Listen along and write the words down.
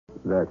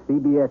The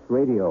CBS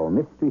Radio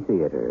Mystery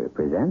Theater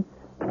presents...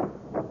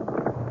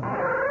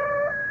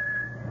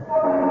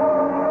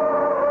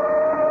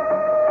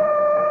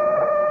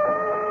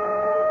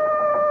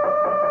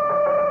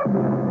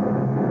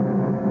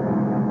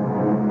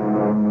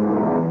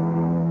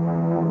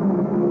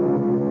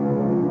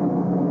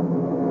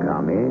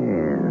 Come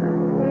in.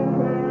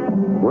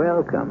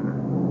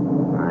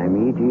 Welcome.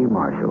 I'm E.G.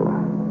 Marshall.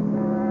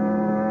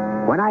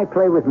 When I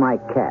play with my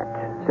cat,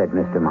 said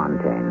Mr.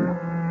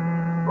 Montaigne,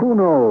 who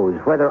knows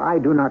whether I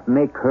do not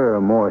make her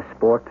more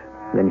sport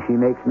than she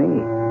makes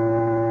me?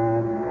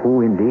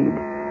 Who indeed?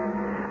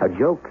 A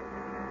joke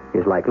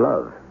is like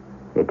love.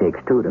 It takes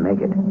two to make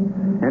it.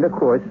 And, of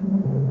course,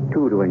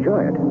 two to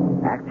enjoy it.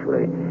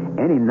 Actually,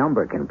 any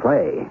number can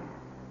play,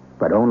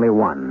 but only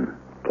one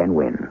can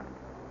win.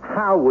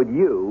 How would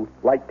you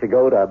like to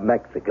go to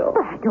Mexico?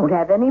 I don't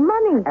have any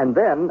money. And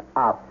then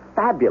a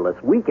fabulous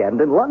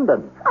weekend in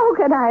London. How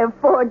can I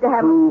afford to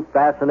have... 2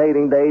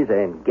 fascinating days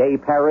in Gay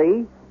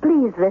Paris.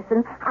 Please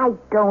listen, I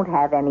don't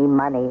have any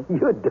money.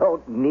 You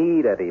don't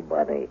need any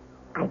money.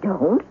 I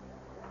don't?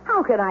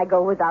 How can I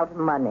go without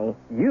money?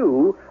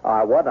 You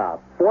are one of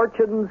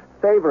Fortune's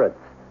favorites.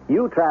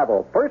 You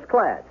travel first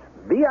class,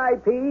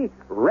 VIP,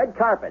 red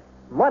carpet.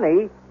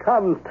 Money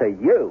comes to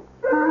you.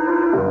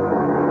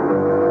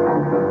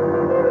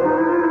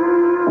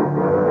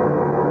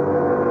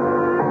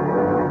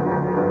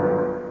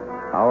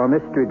 Our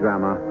mystery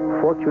drama,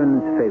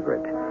 Fortune's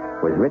Favorite,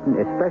 was written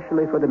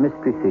especially for the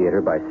Mystery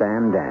Theater by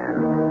Sam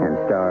Dan and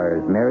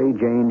stars Mary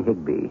Jane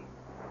Higby.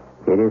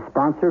 It is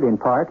sponsored in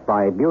part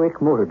by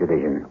Buick Motor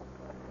Division.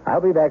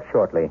 I'll be back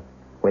shortly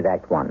with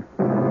Act One.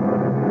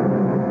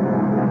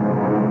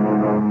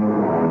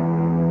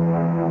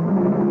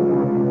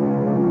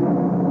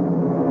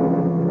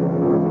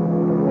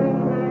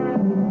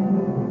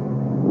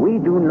 We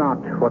do not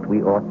what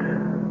we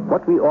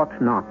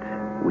ought not,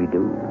 we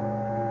do.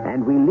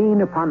 And we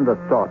lean upon the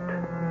thought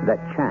that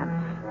chance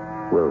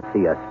will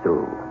see us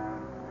through.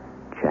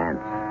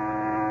 Chance.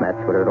 That's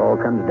what it all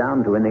comes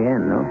down to in the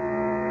end, no?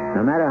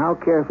 No matter how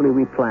carefully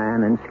we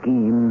plan and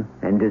scheme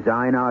and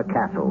design our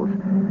castles,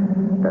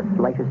 the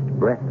slightest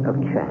breath of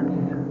chance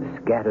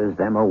scatters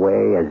them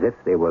away as if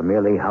they were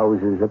merely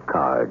houses of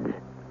cards.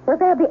 Will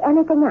there be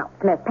anything else,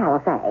 Miss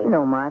Palisade?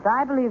 No, Martha,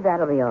 I believe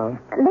that'll be all.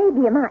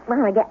 Maybe you might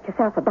want to get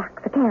yourself a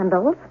box of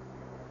candles.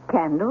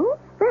 Candles?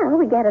 Well,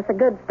 we get us a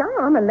good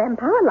storm and then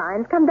power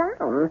lines come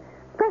down.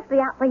 Especially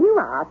out where you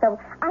are, so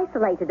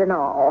isolated and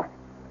all.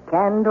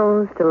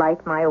 Candles to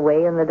light my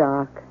way in the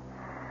dark.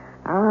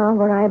 Ah,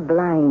 were I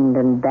blind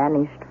and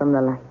banished from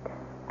the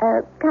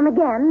light. Come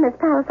again, Miss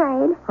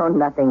Palisade? Oh,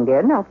 nothing,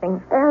 dear,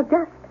 nothing.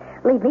 Just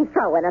leave me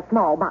throw in a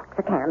small box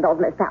of candles,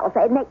 Miss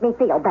Palisade. Make me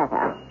feel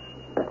better.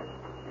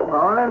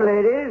 Morning,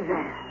 ladies.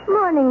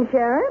 Morning,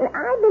 Sheriff.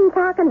 I've been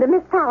talking to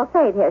Miss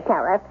Palisade here,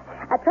 Sheriff.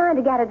 Trying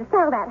to get her to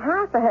sell that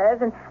house of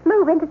hers and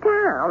move into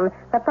town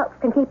so folks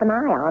can keep an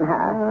eye on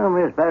her. Oh,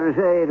 Miss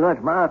Palisade,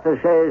 what Martha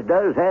says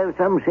does have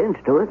some sense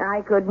to it. I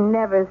could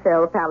never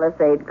sell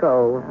Palisade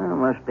Cove. Oh,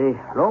 must be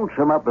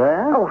lonesome up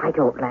there. Oh, I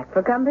don't lack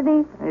for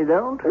company. You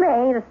don't? They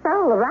ain't a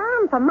soul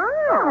around for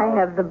miles. I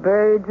have the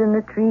birds and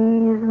the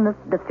trees and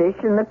the fish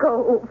in the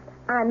cove.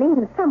 I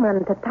mean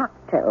someone to talk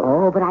to.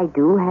 Oh, but I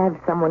do have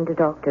someone to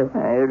talk to.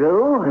 You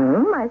do?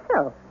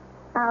 Myself.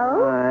 Oh?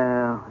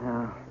 Well,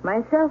 yeah.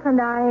 Myself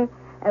and I,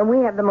 and we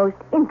have the most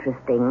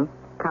interesting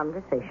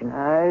conversation.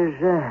 As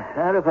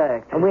not a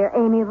fact. We're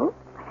amiable.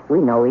 We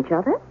know each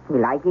other. We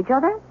like each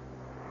other.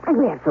 And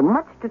we have so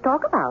much to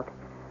talk about.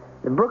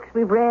 The books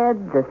we've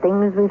read, the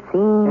things we've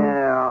seen.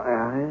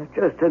 Yeah, it's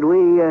just that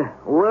we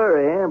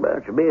worry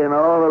about you being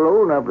all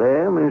alone up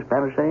there, Miss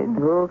Palisade.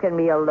 Who can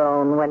be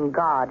alone when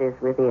God is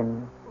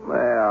within?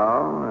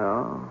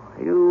 Well,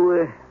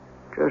 you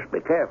just be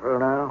careful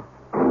now.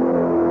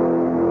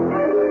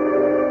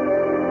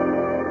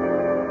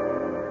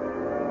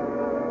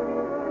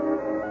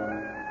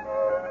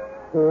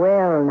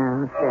 Well,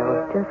 now,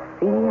 Phil, just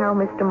see how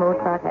Mr.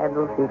 Mozart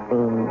handles his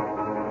themes.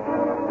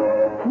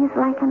 He's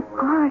like an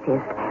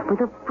artist with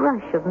a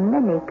brush of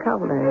many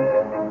colors.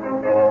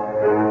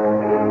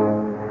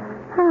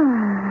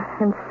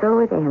 And so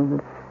it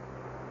ends.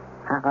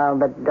 How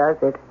but does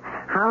it?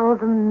 How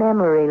the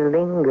memory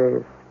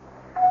lingers.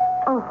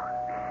 Oh,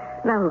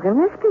 now who can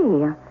this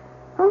be?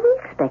 Are we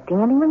expecting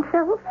anyone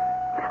else?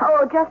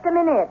 Oh, just a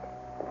minute.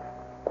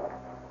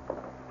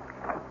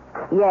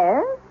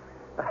 Yes?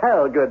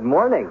 Well, good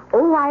morning.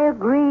 Oh, I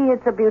agree.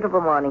 It's a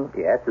beautiful morning.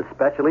 Yes,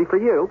 especially for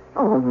you.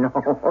 Oh, no.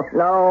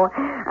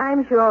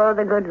 I'm sure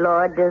the good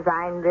Lord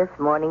designed this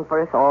morning for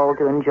us all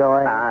to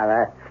enjoy. Ah,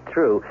 that's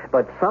true.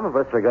 But some of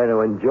us are going to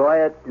enjoy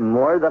it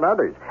more than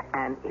others.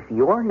 And if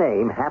your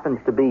name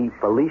happens to be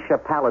Felicia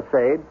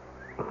Palisade,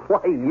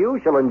 why, you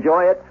shall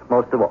enjoy it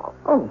most of all.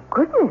 Oh,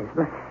 goodness.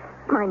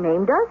 My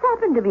name does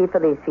happen to be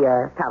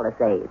Felicia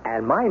Palisade.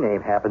 And my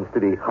name happens to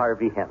be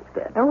Harvey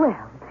Hempstead. Oh,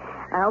 well.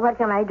 What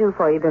can I do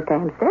for you, Mr.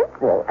 Hempstead?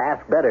 Well,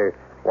 ask better,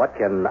 what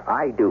can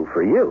I do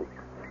for you?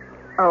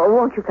 Oh,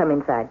 won't you come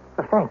inside?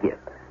 Thank you.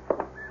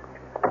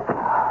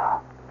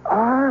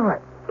 Oh,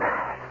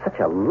 such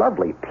a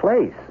lovely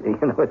place. You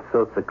know, it's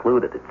so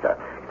secluded.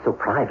 It's so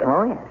private.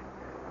 Oh, yes.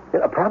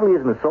 It probably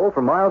isn't a soul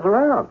for miles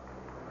around.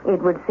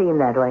 It would seem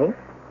that way.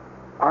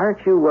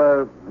 Aren't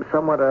you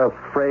somewhat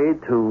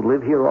afraid to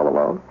live here all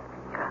alone?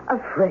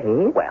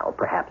 Afraid? Well,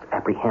 perhaps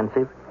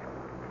apprehensive.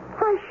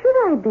 Why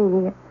should I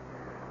be?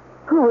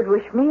 Who would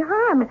wish me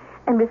harm?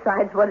 And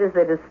besides, what is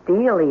there to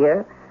steal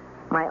here?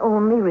 My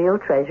only real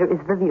treasure is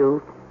the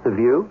view. The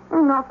view?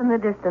 Off in the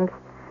distance.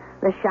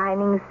 The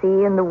shining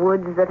sea and the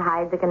woods that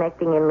hide the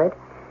connecting inlet.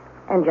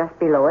 And just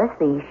below us,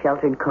 the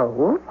sheltered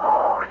cove.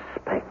 Oh,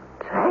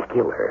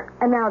 spectacular.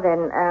 And now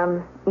then,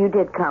 you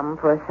did come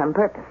for some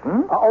purpose,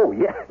 hmm? Oh,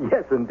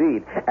 yes,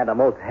 indeed. And a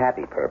most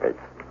happy purpose.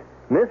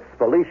 Miss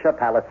Felicia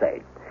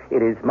Palisade,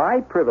 it is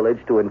my privilege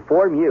to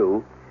inform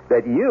you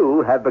that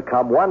you have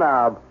become one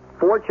of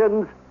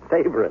Fortune's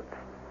favorites.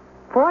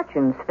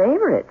 Fortune's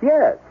favorite?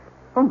 Yes.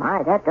 Oh,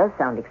 my, that does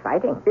sound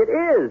exciting. It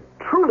is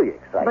truly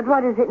exciting. But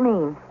what does it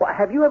mean? Well,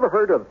 have you ever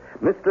heard of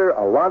Mr.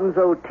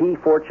 Alonzo T.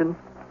 Fortune?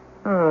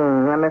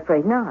 I'm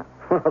afraid not.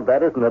 Well,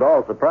 that isn't at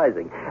all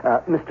surprising.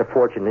 Mr.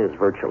 Fortune is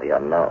virtually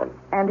unknown.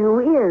 And who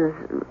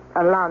is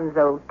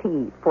Alonzo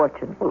T.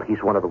 Fortune? Well,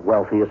 he's one of the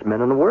wealthiest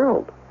men in the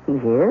world. He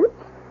is?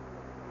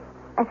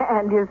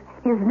 And his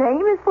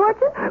name is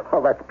Fortune?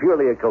 Well, that's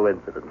purely a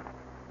coincidence.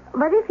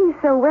 But if he's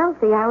so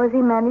wealthy, how has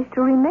he managed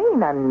to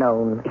remain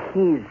unknown?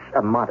 He's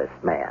a modest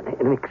man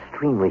and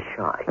extremely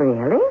shy.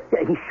 Really?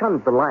 Yeah, he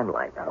shuns the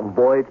limelight,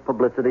 avoids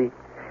publicity.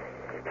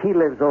 He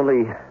lives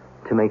only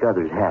to make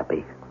others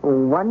happy.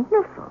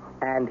 Wonderful.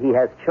 And he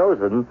has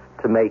chosen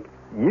to make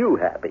you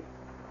happy.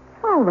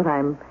 Oh, but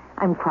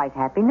I'm quite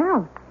happy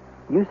now.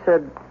 You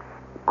said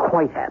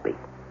quite happy.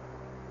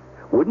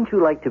 Wouldn't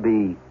you like to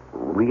be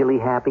really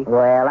happy?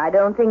 Well, I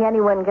don't think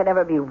anyone can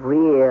ever be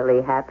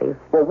really happy.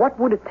 Well, what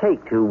would it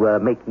take to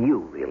make you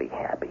really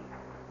happy?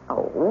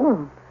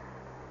 Oh.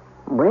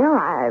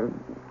 Well,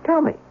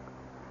 Tell me.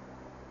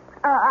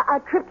 A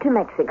trip to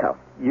Mexico.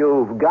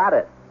 You've got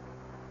it.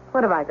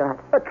 What have I got?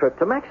 A trip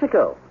to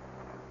Mexico.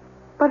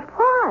 But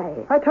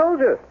why? I told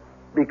you.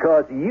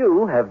 Because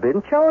you have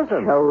been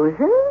chosen.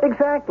 Chosen?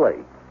 Exactly.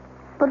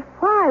 But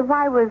why?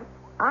 Why was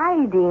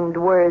I deemed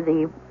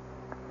worthy?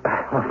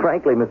 Well,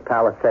 frankly, Miss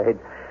Palisade,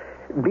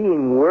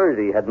 being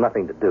worthy had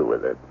nothing to do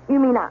with it. You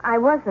mean I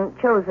wasn't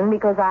chosen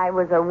because I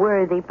was a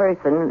worthy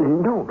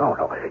person? No.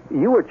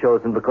 You were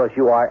chosen because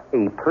you are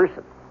a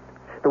person.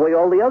 The way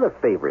all the other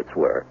favorites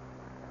were.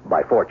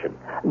 By fortune.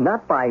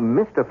 Not by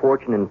Mr.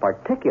 Fortune in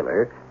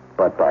particular,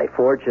 but by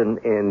fortune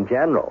in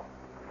general.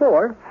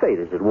 Or fate,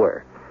 as it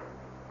were.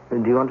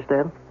 Do you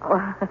understand?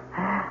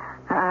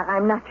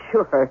 I'm not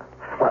sure.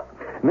 Well,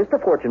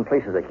 Mr. Fortune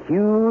places a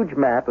huge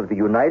map of the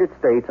United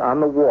States on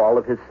the wall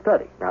of his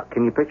study. Now,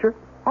 can you picture?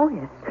 Oh,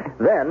 yes.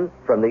 Then,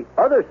 from the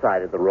other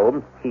side of the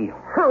room, he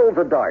hurls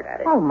a dart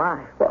at it. Oh,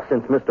 my. Well,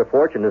 since Mr.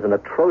 Fortune is an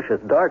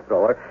atrocious dart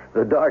thrower,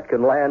 the dart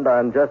can land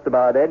on just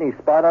about any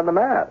spot on the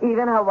map.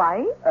 Even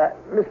Hawaii?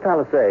 Miss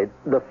Palisade,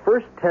 the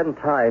first 10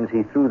 times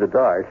he threw the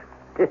dart,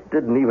 it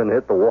didn't even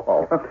hit the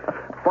wall.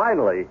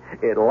 Finally,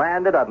 it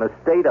landed on the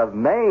state of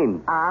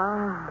Maine.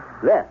 Ah.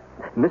 Then,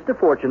 Mr.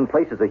 Fortune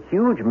places a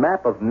huge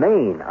map of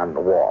Maine on the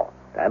wall.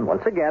 And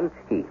once again,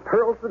 he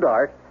hurls the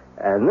dart,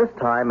 and this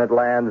time it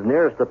lands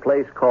nearest a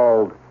place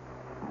called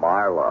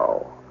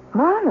Marlow.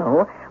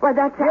 Marlow? Well,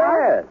 that's...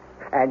 Yes,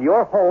 and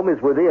your home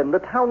is within the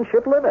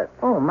township limits.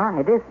 Oh,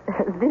 my, this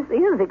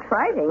is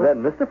exciting.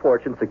 Then Mr.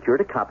 Fortune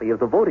secured a copy of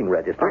the voting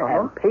register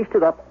Uh-huh. and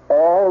pasted up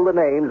all the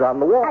names on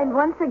the wall. And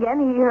once again,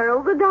 he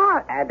hurled the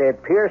dart. And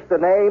it pierced the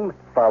name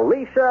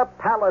Felicia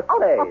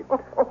Palisade.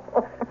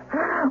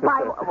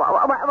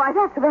 Why,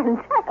 that's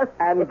fantastic.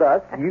 And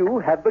thus, you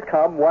have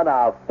become one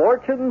of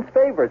Fortune's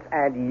favorites,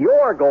 and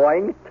you're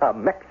going to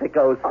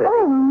Mexico City.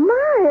 Oh,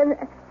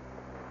 my.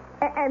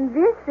 And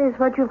this is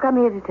what you've come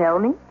here to tell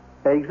me?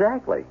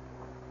 Exactly.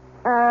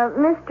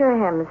 Mr.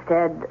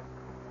 Hempstead,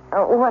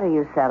 what are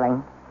you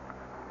selling?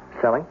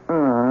 Selling?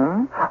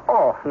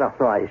 Oh, no,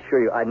 I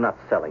assure you, I'm not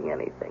selling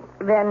anything.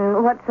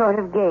 Then what sort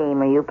of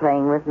game are you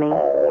playing with me?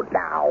 Oh,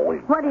 now.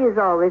 What is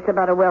all this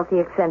about a wealthy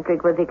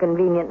eccentric with the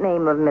convenient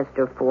name of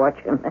Mr.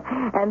 Fortune?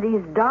 And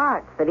these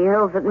darts that he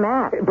hurls at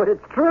maps? But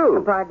it's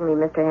true. Pardon me,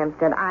 Mr.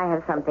 Hempstead, I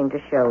have something to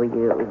show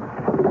you.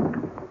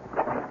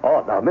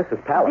 Oh, now,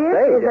 Mrs. Palisade.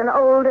 This is an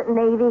old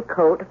Navy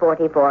coat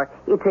 44.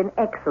 It's in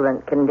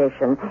excellent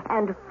condition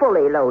and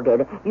fully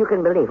loaded. You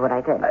can believe what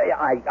I say.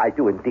 I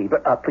do indeed,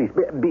 but please,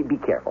 be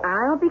careful.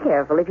 I'll be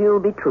careful if you'll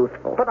be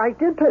truthful. But I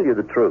did tell you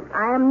the truth.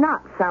 I am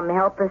not some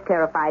helpless,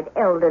 terrified,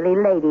 elderly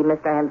lady,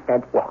 Mr.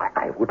 Hempstead. Well,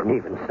 I wouldn't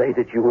even say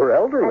that you were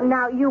elderly. And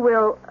now you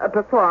will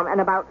perform an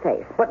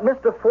about-face. But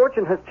Mr.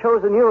 Fortune has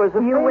chosen you as a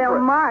You favorite. will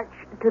march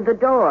to the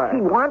door. He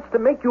wants to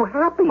make you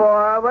happy.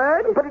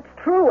 Forward. But it's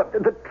true.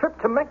 The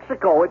trip to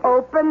Mexico.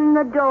 Open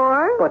the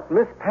door. But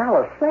Miss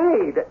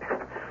Palisade.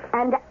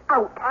 And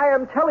out. I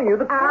am telling you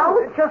the Out.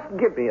 truth. Just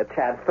give me a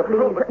chance to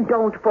prove Please it.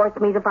 don't force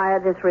me to fire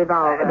this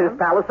revolver. Miss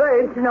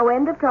Palisade. It's no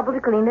end of trouble to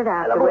clean it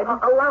afterwards.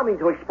 Allow me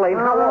to explain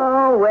how...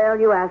 Oh, well,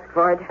 you asked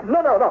for it.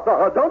 No,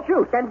 don't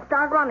shoot. Then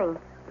start running.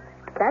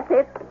 That's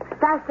it.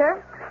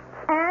 Faster.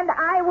 And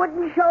I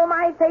wouldn't show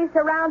my face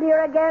around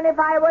here again if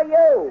I were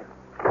you.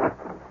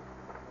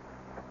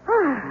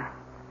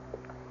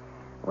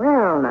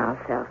 Well, now,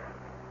 Self.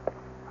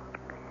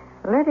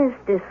 Let us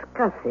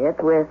discuss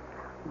it with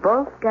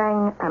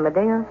Wolfgang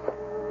Amadeus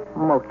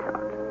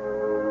Mozart.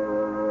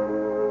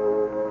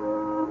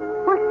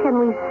 What can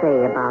we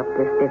say about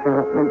this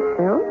development,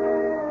 Self?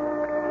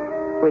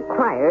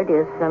 Required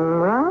is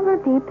some rather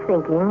deep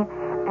thinking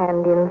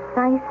and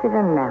incisive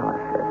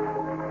analysis.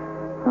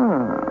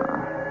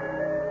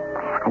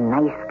 A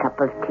nice cup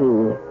of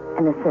tea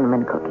and a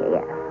cinnamon cookie,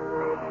 yes.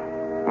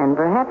 And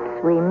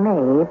perhaps we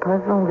may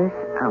puzzle this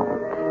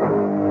out.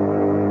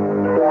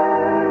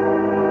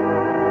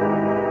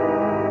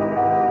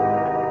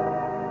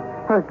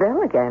 Oh,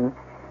 Bill again.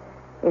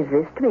 Is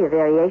this to be a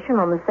variation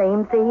on the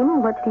same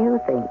theme? What do you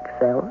think,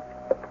 Sil?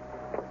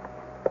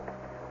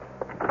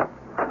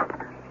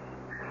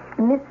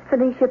 Miss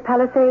Felicia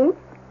Palisade?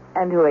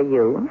 And who are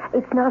you?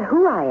 It's not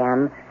who I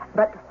am,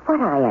 but what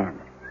I am.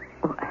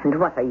 And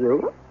what are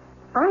you?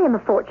 I am a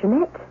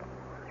fortunate.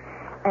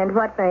 And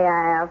what, may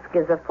I ask,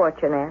 is a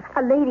fortunate?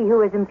 A lady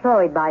who is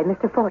employed by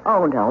Mr. Fortune.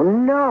 Oh,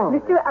 no.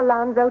 Mr.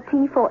 Alonzo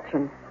T.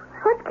 Fortune.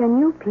 What can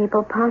you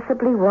people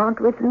possibly want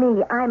with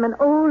me? I'm an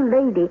old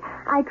lady.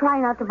 I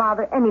try not to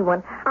bother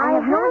anyone. I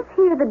have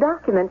here the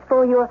documents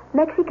for your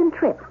Mexican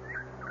trip.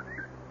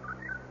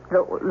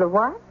 The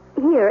what?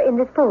 Here in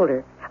this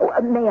folder.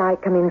 Oh, may I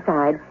come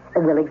inside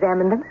and we'll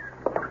examine them?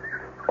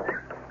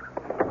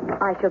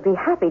 I shall be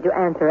happy to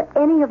answer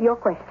any of your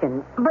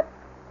questions. But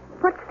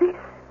what's this?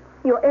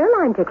 Your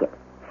airline ticket.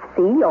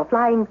 See, you're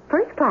flying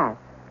first class.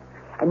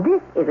 And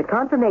this is a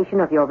confirmation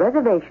of your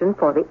reservation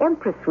for the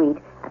Empress Suite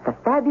at the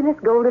fabulous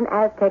Golden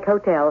Aztec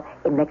Hotel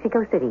in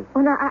Mexico City.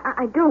 Well, now,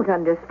 I don't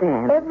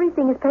understand.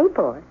 Everything is paid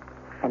for.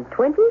 And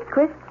 20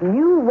 crisp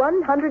new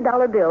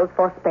 $100 bills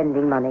for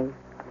spending money.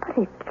 But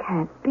it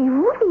can't be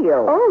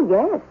real. Oh,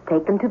 yes.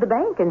 Take them to the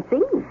bank and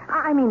see.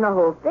 I mean the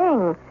whole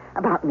thing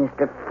about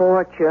Mr.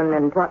 Fortune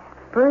and what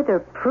further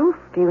proof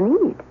do you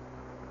need?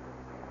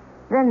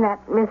 Then that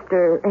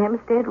Mr.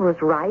 Hempstead was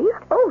right?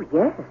 Oh,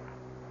 yes.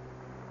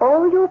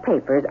 All your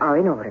papers are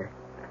in order.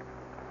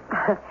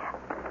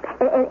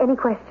 Any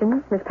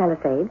questions, Miss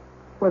Palisade?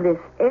 Well, this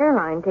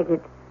airline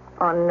ticket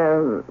on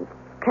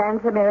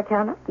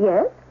Transamericana?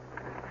 Yes.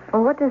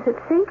 Well, what does it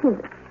say?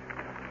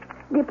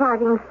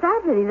 Departing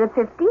Saturday the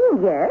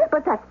 15th. Yes.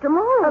 But that's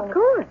tomorrow. Of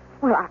course.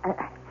 Well,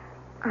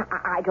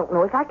 I don't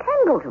know if I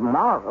can go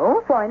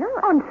tomorrow. Why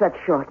not? On such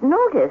short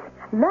notice.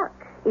 Luck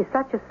is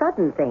such a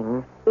sudden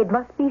thing. It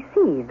must be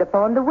seized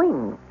upon the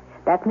wing.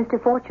 That's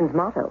Mr. Fortune's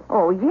motto.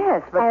 Oh,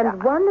 yes, but...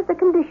 And one of the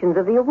conditions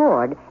of the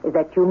award is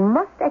that you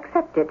must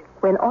accept it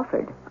when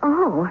offered.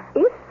 Oh.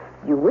 If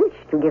you wish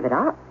to give it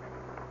up.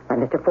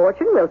 And Mr.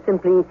 Fortune will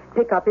simply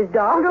pick up his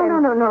dog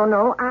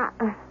No.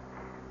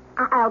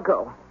 I'll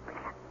go.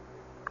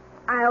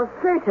 I'll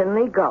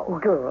certainly go.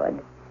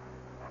 Good.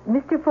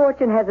 Mr.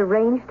 Fortune has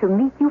arranged to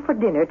meet you for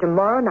dinner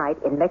tomorrow night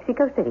in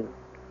Mexico City.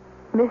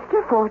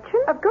 Mr.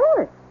 Fortune? Of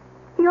course.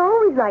 He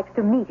always likes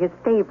to meet his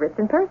favorites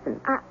in person.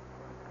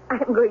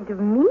 I'm going to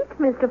meet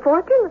Mr.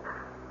 Fortune?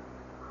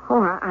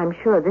 Oh, I'm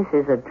sure this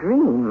is a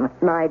dream.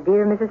 My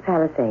dear Mrs.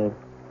 Palisade,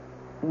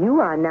 you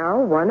are now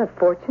one of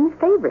Fortune's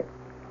favorites.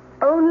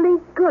 Only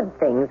good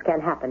things can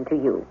happen to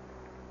you.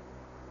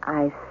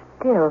 I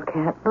still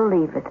can't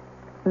believe it.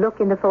 Look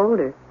in the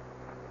folder.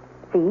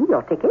 See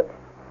your ticket,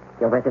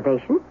 your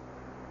reservation,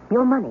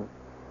 your money.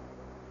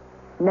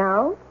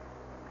 Now,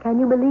 can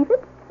you believe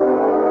it?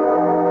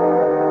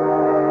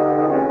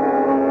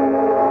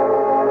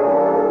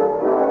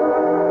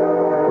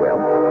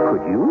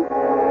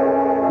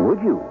 Would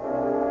you?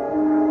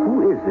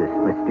 Who is this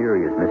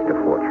mysterious Mr.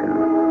 Fortune?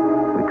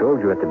 We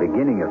told you at the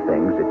beginning of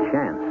things that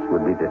chance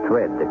would be the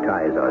thread that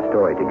ties our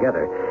story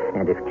together.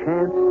 And if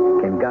chance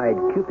can guide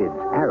Cupid's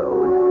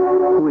arrows,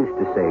 who is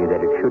to say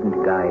that it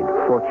shouldn't guide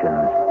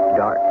Fortune's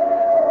darts?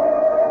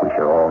 We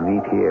shall all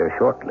meet here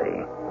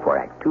shortly for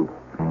Act 2.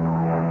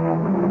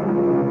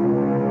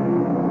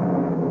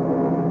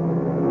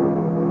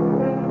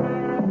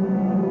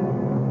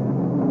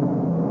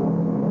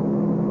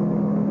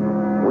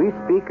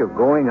 Speak of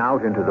going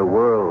out into the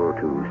world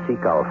to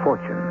seek our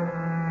fortune.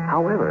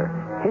 However,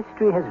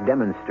 history has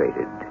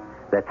demonstrated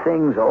that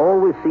things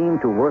always seem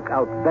to work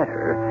out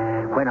better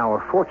when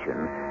our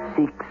fortune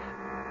seeks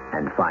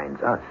and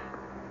finds us.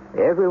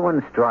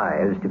 Everyone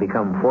strives to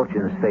become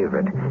fortune's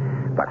favorite,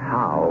 but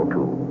how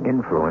to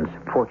influence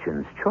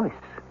fortune's choice?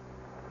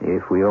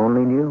 If we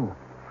only knew.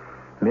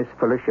 Miss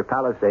Felicia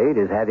Palisade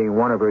is having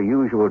one of her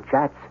usual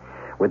chats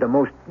with the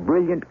most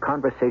brilliant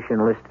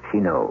conversationalist she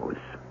knows,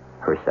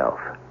 herself.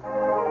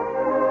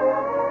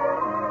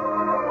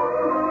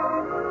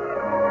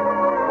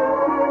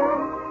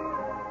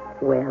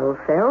 Well,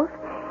 Self,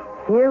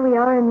 here we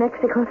are in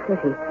Mexico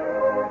City.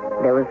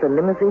 There was the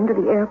limousine to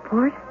the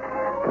airport,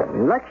 the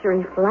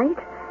luxury flight,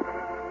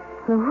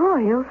 the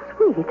royal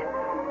suite.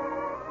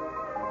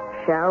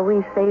 Shall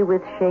we say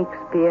with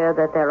Shakespeare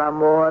that there are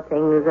more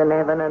things in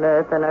heaven and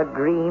earth than are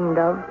dreamed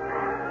of?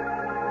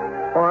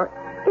 Or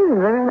is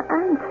there an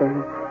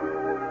answer?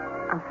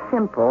 a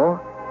simple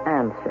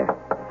answer.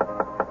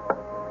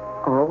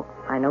 Oh,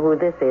 I know who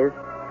this is.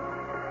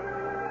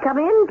 Come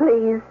in,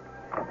 please.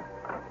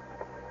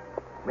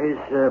 Miss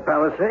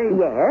Palisade?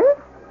 Yes?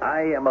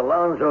 I am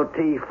Alonzo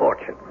T.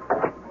 Fortune.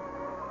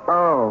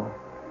 Oh.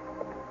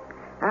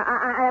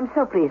 I'm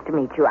so pleased to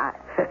meet you. I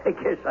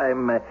guess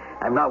I'm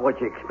not what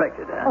you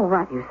expected, huh? Oh,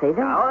 why do you say that?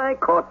 Now, I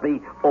caught the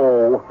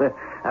O.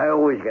 I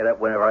always get up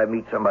whenever I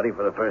meet somebody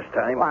for the first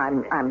time.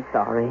 Well, I'm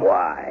sorry.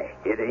 Why?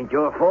 It ain't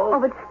your fault? Oh,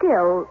 but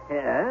still,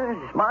 Yeah,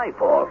 it's my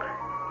fault.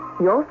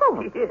 your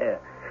fault. Yeah,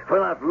 for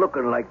not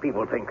looking like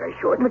people think I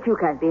should. But you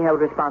can't be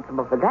held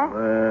responsible for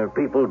that.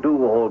 People do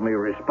hold me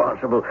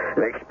responsible.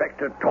 They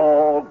expect a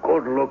tall,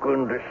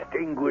 good-looking,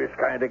 distinguished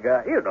kind of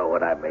guy. You know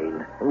what I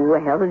mean.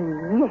 Well,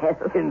 yes.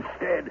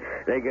 Instead,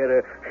 they get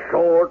a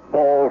short,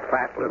 bald,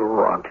 fat little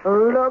runt.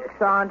 Looks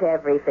aren't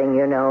everything,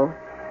 you know.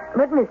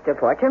 But, Mr.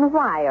 Fortune,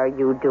 why are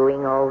you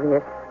doing all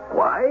this?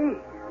 Why?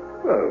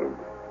 Well,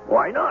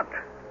 why not?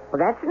 Well,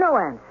 that's no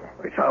answer.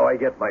 It's how I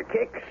get my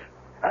kicks.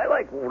 I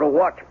like to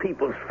watch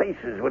people's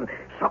faces when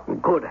something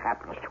good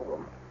happens to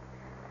them.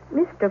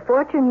 Mr.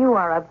 Fortune, you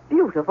are a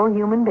beautiful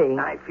human being.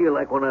 I feel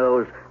like one of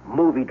those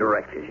movie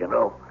directors, you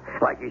know.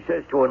 Like he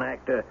says to an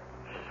actor,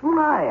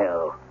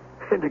 smile.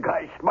 And the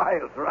guy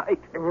smiles, right?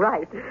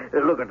 Right.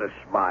 Look at the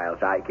smiles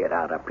I get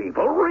out of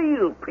people.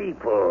 Real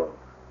people.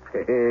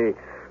 Hey,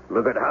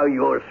 look at how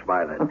you're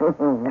smiling.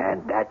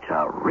 And that's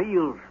a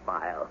real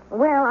smile.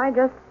 Well,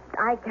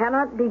 I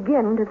cannot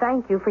begin to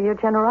thank you for your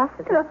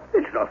generosity.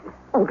 It's nothing.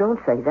 Oh, don't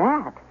say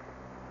that.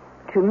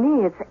 To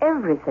me, it's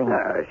everything.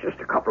 It's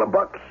just a couple of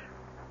bucks.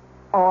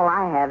 All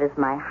I have is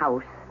my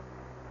house.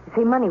 You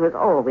see, money was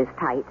always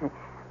tight.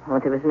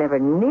 Well, there was never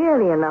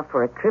nearly enough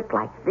for a trip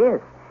like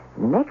this.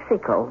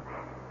 Mexico.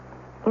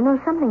 You know,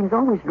 something has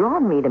always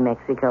drawn me to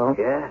Mexico.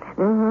 Yeah?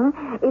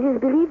 Mm-hmm. It is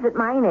believed that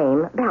my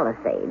name,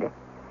 Palisade,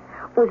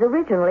 was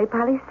originally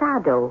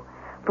Palisado,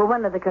 for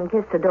one of the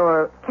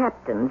conquistador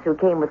captains who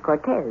came with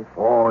Cortez.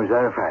 Oh, is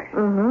that a fact?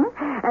 Mm-hmm.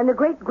 And the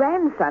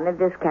great-grandson of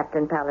this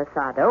Captain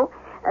Palisado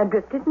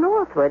drifted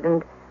northward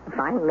and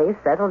finally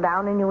settled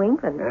down in New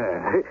England.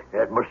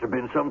 That must have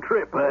been some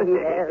trip, huh?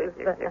 Yes.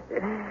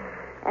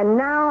 And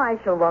now I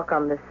shall walk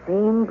on the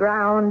same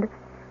ground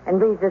and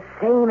breathe the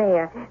same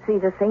air, see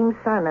the same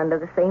sun under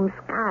the same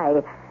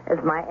sky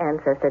as my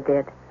ancestor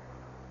did.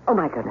 Oh,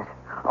 my goodness.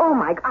 Oh,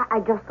 my... I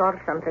just thought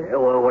of something. Yeah,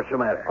 well, what's the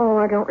matter? Oh,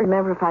 I don't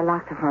remember if I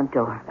locked the front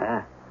door.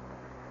 Huh?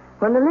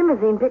 When the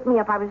limousine picked me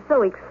up, I was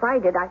so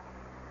excited.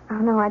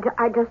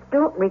 I just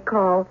don't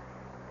recall.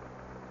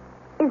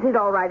 Is it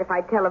all right if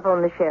I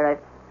telephone the sheriff?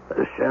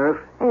 The sheriff?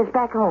 It's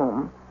back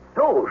home.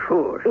 Oh,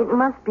 sure. It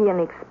must be an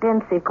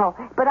expensive call,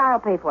 but I'll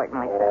pay for it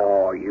myself.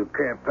 Oh, you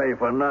can't pay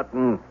for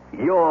nothing.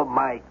 You're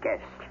my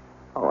guest.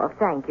 Oh, well,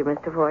 thank you,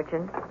 Mr.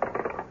 Fortune.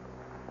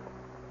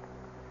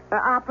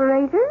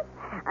 Operator,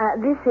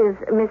 this is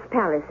Miss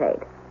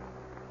Palisade.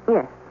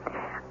 Yes.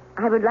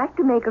 I would like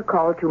to make a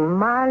call to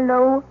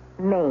Marlow,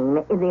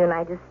 Maine, in the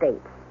United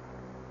States.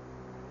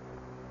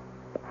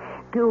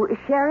 To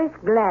Sheriff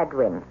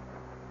Gladwin.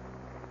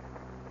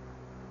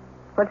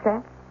 What's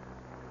that?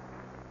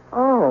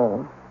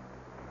 Oh.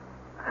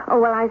 Oh,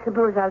 well, I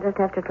suppose I'll just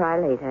have to try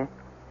later.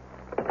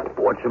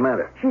 What's the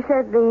matter? She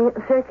said the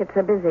circuits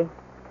are busy.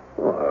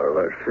 Well,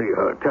 let's see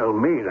her tell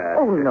me that.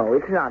 Oh, no,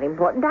 it's not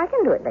important. I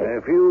can do it later.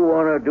 If you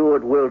want to do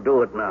it, we'll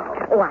do it now.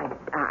 Oh,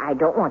 I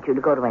don't want you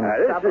to go to any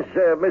trouble. This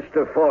is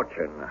Mr.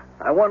 Fortune.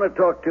 I want to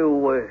talk to,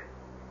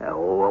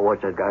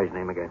 what's that guy's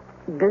name again?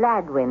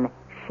 Gladwin.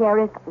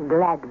 Sheriff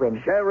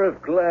Gladwin.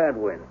 Sheriff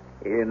Gladwin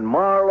in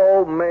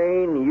Marlow,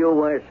 Maine,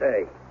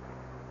 USA.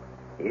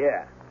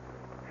 Yeah.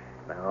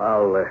 Now,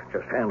 I'll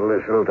just handle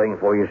this little thing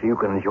for you so you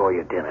can enjoy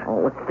your dinner.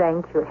 Oh,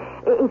 thank you.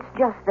 It's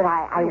just that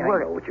I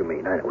work. I know what you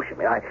mean.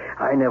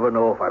 I never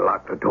know if I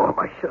lock the door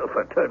myself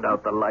or turn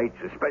out the lights,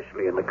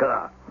 especially in the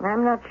car.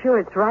 I'm not sure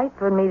it's right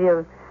for me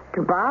to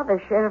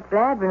bother Sheriff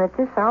Gladwin at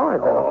this hour,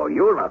 though. Oh,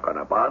 you're not going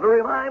to bother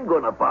him. I'm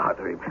going to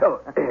bother him. Oh,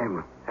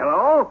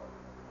 hello?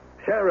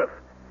 Sheriff,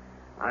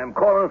 I'm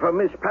calling from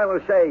Miss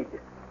Palisade.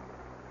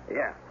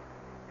 Yeah.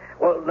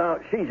 Well, now,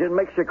 she's in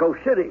Mexico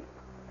City.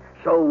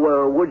 So,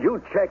 would you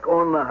check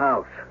on the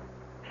house?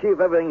 See if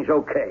everything's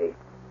okay.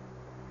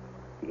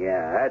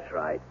 Yeah, that's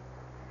right.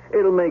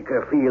 It'll make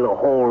her feel a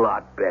whole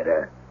lot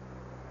better.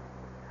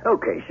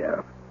 Okay,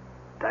 Sheriff.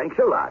 Thanks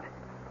a lot.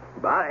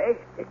 Bye.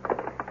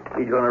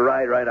 He's going to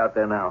ride right out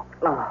there now.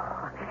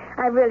 Oh,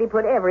 I really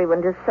put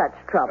everyone to such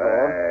trouble.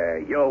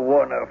 You're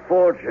one of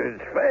Fortune's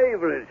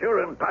favorites.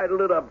 You're entitled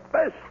to the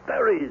best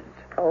there is.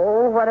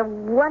 Oh, what a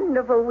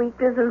wonderful week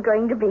this is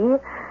going to be.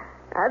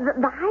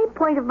 The high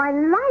point of my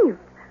life.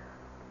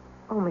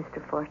 Oh,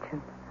 Mr.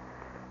 Fortune,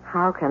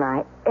 how can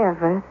I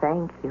ever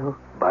thank you?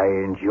 By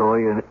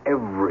enjoying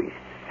every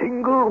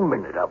single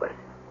minute of it.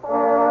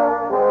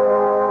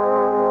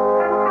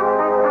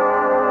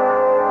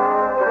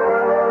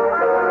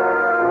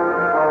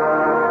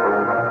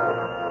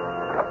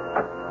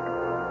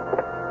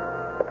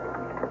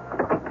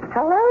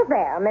 Hello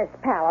there, Miss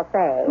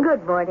Palisade.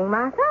 Good morning,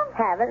 Martha.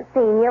 Haven't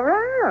seen you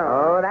around.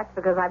 Oh, that's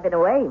because I've been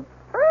away.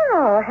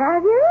 Oh,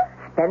 have you?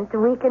 Spent the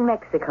week in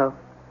Mexico.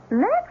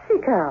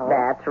 Mexico?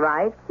 That's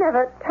right.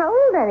 Never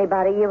told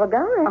anybody you were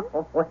going.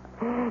 Oh, well,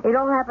 it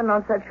all happened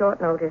on such short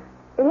notice.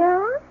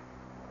 Yeah?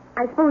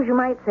 I suppose you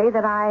might say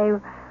that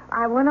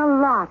I won a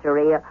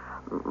lottery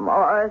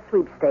or a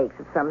sweepstakes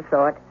of some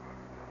sort.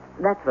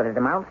 That's what it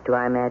amounts to,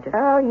 I imagine.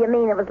 Oh, you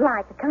mean it was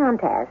like a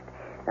contest?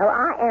 Oh,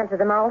 I enter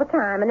them all the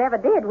time and never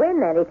did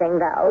win anything,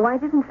 though. Oh, I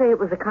didn't say it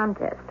was a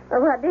contest.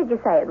 Well, what did you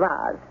say it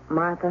was?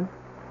 Martha,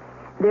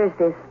 there's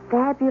this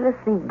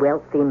fabulously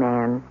wealthy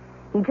man.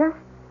 He just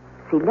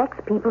selects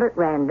people at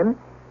random,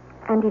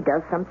 and he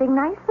does something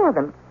nice for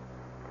them.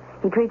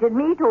 He treated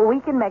me to a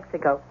week in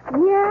Mexico.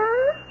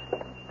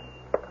 Yeah?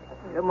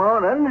 Good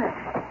morning.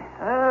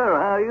 Well,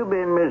 how you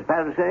been, Miss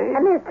Palisade?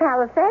 Miss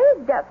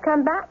Palisade just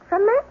come back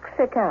from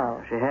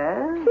Mexico. She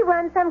has? She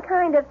won some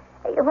kind of...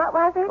 What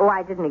was it? Oh,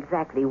 I didn't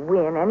exactly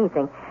win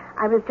anything.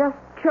 I was just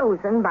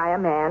chosen by a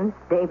man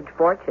named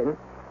Fortune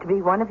to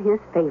be one of his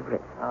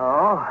favorites.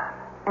 Oh,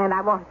 And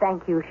I want to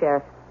thank you,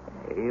 Sheriff.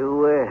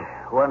 you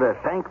want to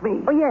thank me?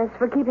 Oh, yes,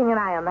 for keeping an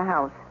eye on the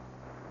house.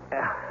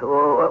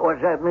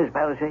 What's that, Miss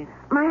Palisade?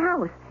 My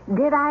house.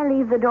 Did I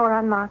leave the door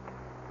unlocked?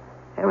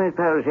 Miss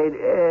Palisade,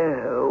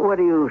 what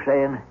are you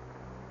saying?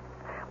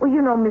 Well,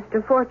 you know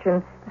Mr.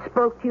 Fortune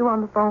spoke to you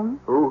on the phone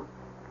Who?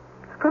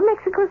 from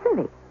Mexico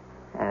City.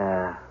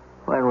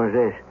 When was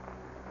this?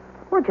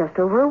 Well, just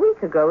over a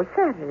week ago,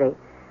 Saturday.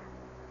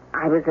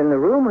 I was in the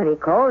room when he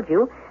called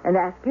you and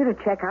asked you to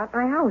check out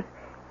my house.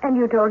 And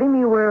you told him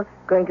you were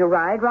going to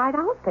ride right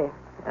out there.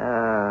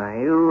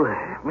 You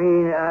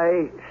mean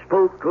I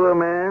spoke to a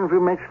man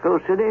from Mexico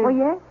City? Oh,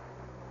 yes?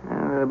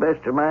 To the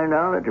best of my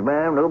knowledge,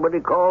 ma'am, nobody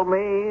called me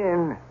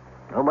and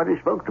nobody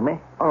spoke to me.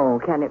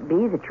 Oh, can it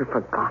be that you've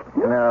forgotten?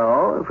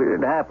 No, if it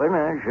had happened,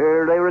 I'm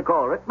sure they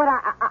recall it. But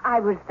I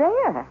was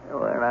there.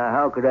 Well, now,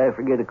 how could I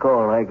forget a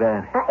call like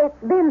that? It's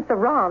been so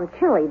raw and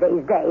chilly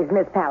these days,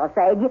 Miss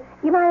Palisade.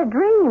 You might have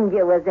dreamed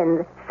you was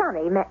in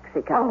sunny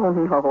Mexico. Oh,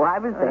 no, I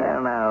was there.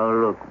 Well, now,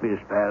 look, Miss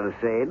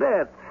Palisade,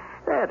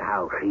 that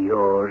house of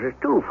yours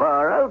is too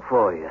far out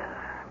for you.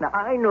 Now,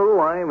 I know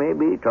I may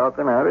be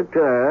talking out of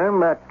turn,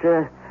 but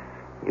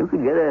you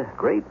could get a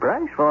great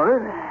price for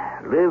it.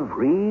 Live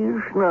real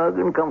snug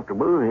and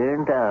comfortable here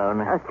in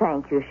town.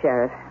 Thank you,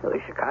 Sheriff.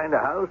 It's the kind of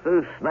house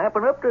that's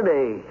snapping up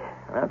today.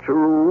 That's a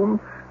room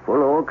full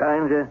of all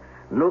kinds of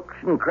nooks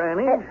and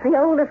crannies. It's the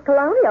oldest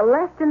colonial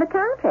left in the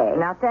county.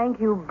 Now, thank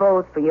you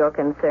both for your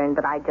concern,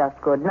 but I just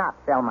could not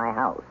sell my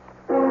house.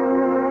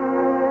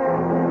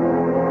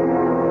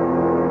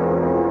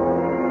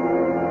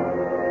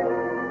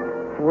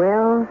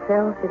 Well,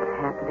 Self, it's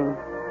happening.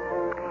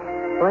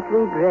 What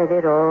we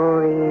dreaded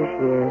all these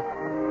years.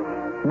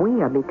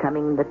 We are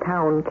becoming the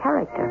town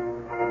character.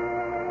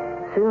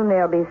 Soon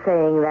they'll be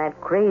saying that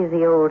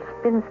crazy old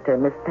spinster,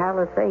 Miss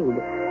Palisade,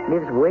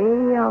 lives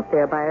way out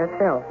there by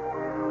herself.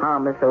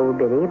 Harmless old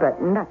biddy,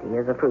 but nutty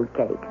as a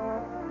fruitcake.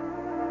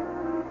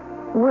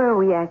 Were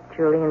we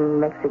actually in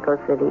Mexico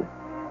City?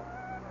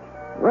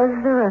 Was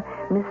there a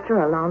Mr.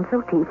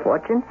 Alonzo T.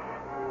 Fortune?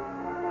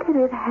 Did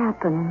it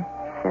happen,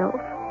 Self?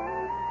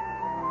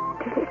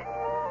 Did it?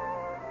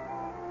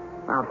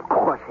 Of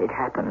course it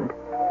happened.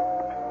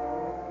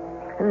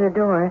 The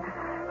door.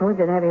 We've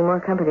been having more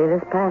company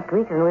this past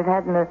week than we've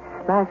had in the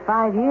last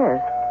 5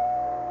 years.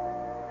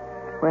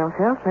 Well,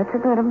 Self, let's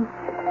admit 'em.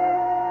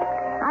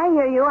 I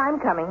hear you. I'm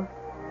coming.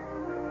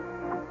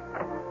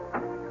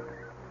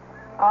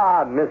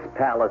 Ah, Miss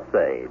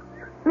Palisade.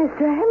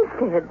 Mr.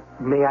 Hempstead.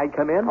 May I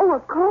come in? Oh,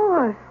 of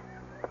course.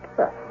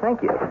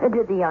 Thank you.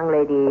 Did the young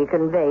lady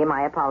convey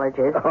my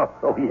apologies?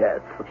 Oh, yes.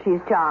 She's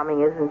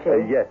charming, isn't she?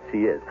 Yes,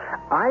 she is.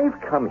 I've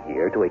come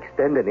here to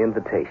extend an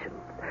invitation.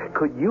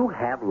 Could you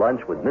have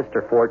lunch with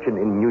Mr. Fortune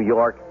in New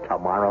York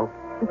tomorrow?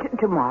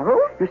 Tomorrow?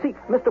 You see,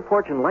 Mr.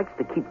 Fortune likes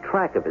to keep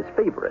track of his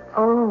favorites.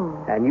 Oh.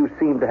 And you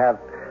seem to have,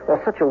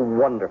 such a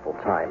wonderful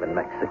time in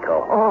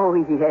Mexico. Oh,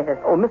 yes.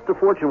 Oh, Mr.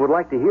 Fortune would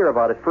like to hear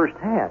about it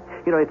firsthand.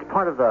 You know, it's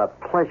part of the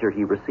pleasure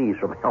he receives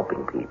from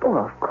helping people.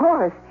 Oh, of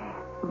course.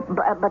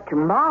 But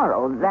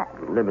tomorrow, that...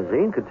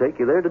 Limousine could take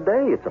you there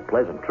today. It's a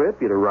pleasant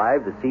trip. You'd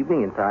arrive this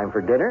evening in time for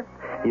dinner.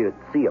 You'd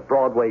see a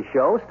Broadway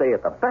show, stay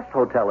at the best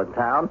hotel in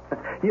town.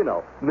 You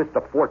know,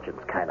 Mr.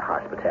 Fortune's kind of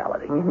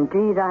hospitality.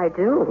 Indeed, I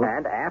do.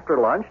 And after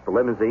lunch, the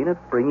limousine would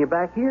bring you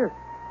back here.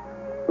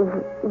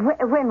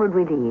 When would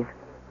we leave?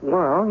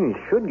 Well, you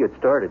should get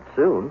started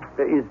soon.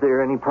 Is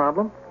there any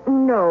problem?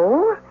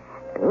 No,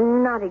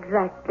 not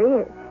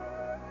exactly.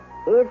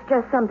 It's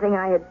just something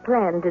I had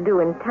planned to do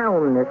in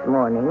town this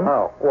morning.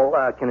 Oh,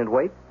 well, can it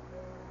wait?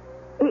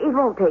 It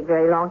won't take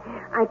very long.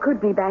 I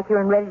could be back here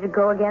and ready to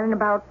go again in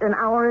about an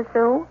hour or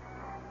so.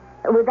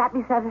 Would that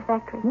be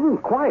satisfactory?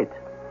 Quite.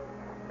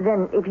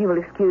 Then, if you will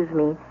excuse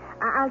me,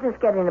 I'll just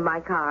get into my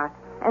car,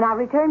 and I'll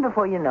return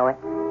before you know it.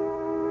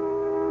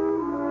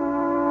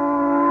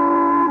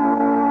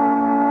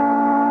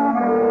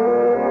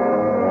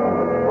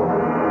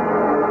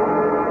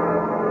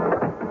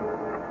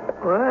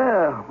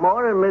 Well,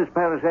 morning, Miss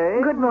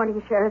Palisade. Good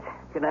morning, Sheriff.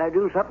 Can I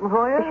do something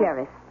for you?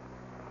 Sheriff,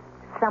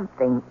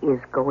 something is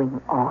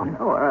going on.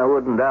 Oh, I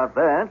wouldn't doubt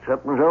that.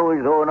 Something's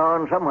always going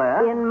on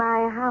somewhere. In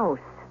my house.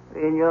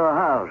 In your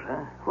house,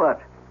 huh? What?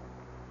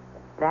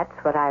 That's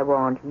what I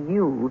want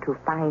you to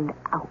find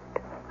out.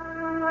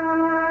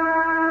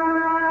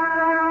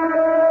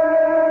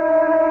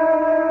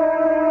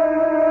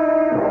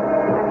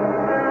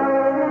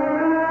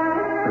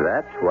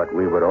 That's what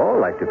we would all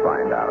like to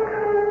find out.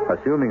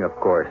 Assuming, of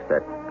course,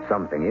 that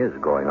something is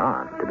going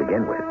on to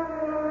begin with.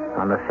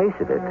 On the face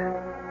of it,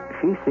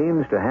 she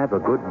seems to have a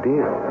good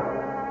deal.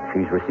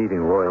 She's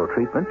receiving royal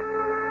treatment.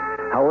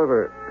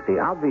 However, the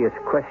obvious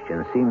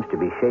question seems to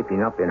be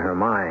shaping up in her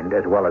mind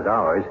as well as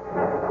ours.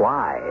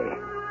 Why?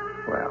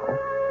 Well,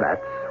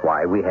 that's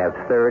why we have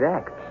third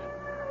acts.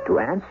 To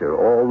answer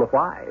all the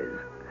whys.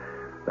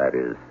 That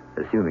is,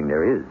 assuming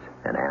there is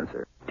an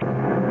answer.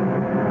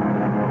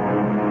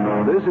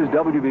 This is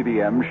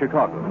WBBM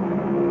Chicago.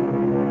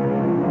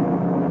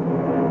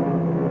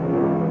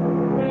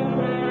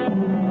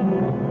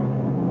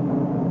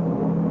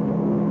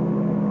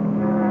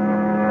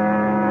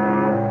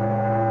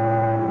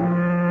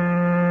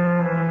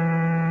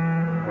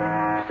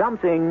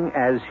 Something,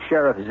 as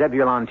Sheriff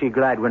Zebulon T.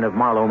 Gladwin of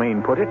Marlow,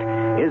 Maine put it,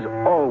 is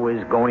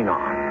always going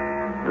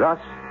on. Thus,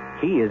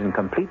 he is in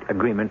complete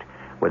agreement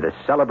with the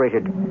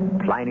celebrated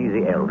Pliny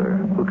the Elder,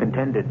 who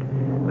contended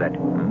that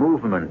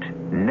movement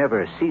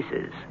never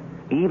ceases,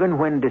 even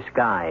when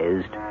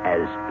disguised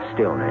as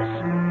stillness.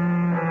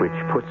 Which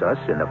puts us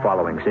in the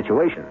following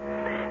situation.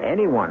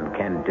 Anyone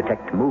can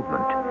detect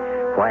movement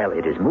while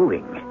it is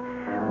moving,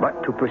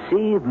 but to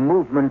perceive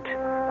movement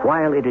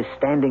while it is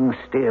standing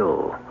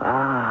still,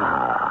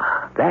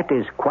 that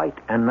is quite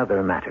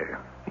another matter.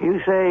 You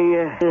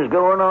say is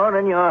going on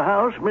in your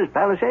house, Miss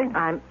Palisade?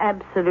 I'm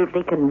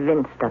absolutely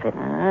convinced of it.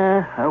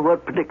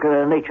 What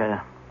particular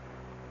nature?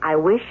 I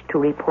wish to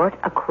report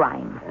a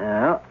crime.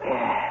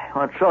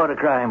 What sort of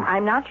crime?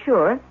 I'm not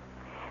sure,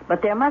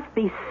 but there must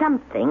be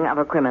something of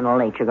a criminal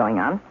nature going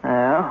on.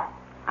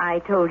 I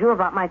told you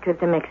about my trip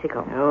to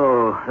Mexico.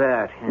 Oh,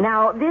 that.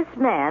 Now, this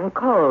man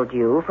called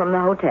you from the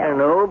hotel.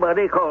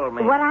 Nobody called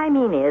me. What I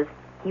mean is,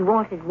 he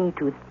wanted me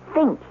to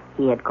think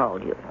he had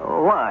called you.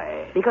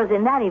 Why? Because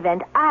in that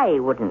event, I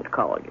wouldn't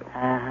call you.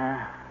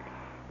 Uh-huh.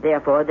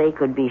 Therefore, they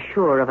could be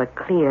sure of a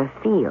clear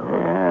field.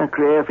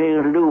 Clear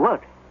field to do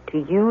what? To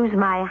use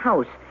my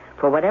house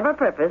for whatever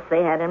purpose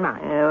they had in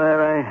mind.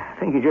 Well, I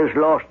think you just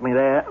lost me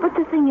there. But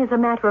the thing is a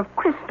matter of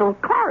crystal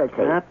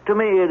clarity. Not to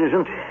me, it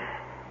isn't.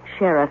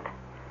 Sheriff,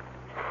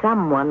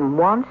 someone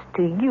wants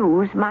to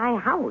use my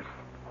house.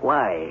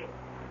 Why?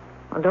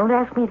 Well, don't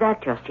ask me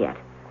that just yet.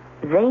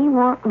 They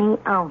want me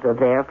out of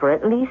there for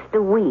at least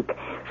a week,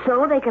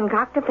 so they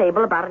concoct a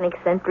fable about an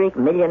eccentric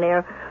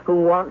millionaire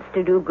who wants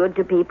to do good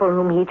to people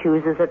whom he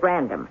chooses at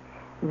random.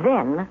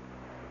 Then,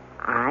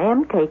 I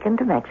am taken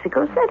to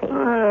Mexico City.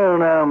 Well,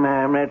 now,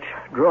 ma'am, that's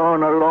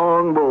drawing a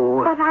long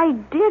bow. But I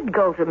did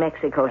go to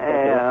Mexico City.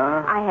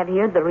 Yeah? I have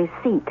here the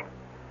receipt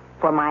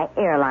for my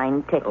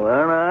airline ticket.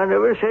 Well, I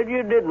never said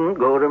you didn't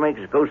go to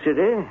Mexico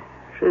City.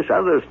 It's this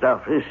other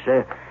stuff, this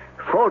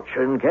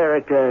fortune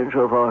character and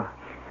so forth.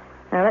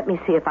 Now, let me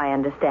see if I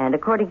understand.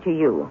 According to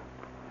you,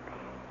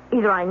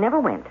 either I never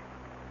went,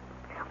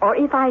 or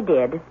if I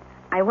did,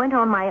 I went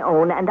on my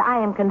own, and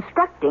I am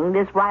constructing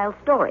this wild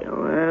story.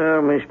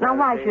 Well, Miss... Now,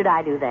 why should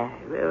I do that?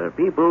 Well,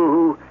 people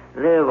who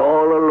live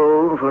all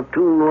alone for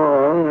too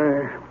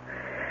long...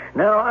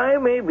 Now, I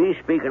may be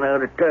speaking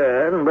out of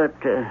turn, but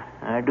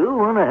I do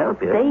want to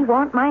help you. They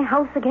want my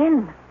house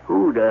again.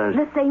 Who does?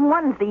 The same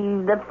ones,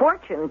 the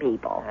fortune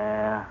people.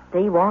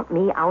 They want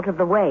me out of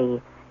the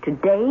way.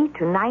 Today,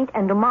 tonight,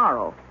 and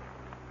tomorrow.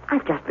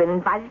 I've just been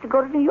invited to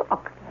go to New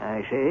York.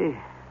 I see.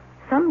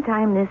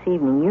 Sometime this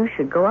evening, you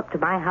should go up to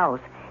my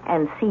house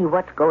and see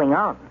what's going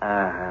on.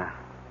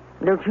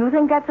 Don't you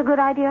think that's a good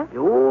idea?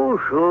 Oh,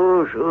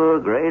 sure.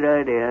 Great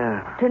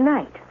idea.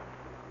 Tonight.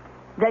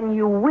 Then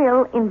you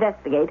will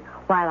investigate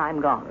while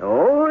I'm gone.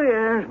 Oh,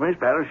 yes, Miss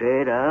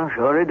Palisade. I'll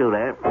surely do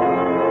that.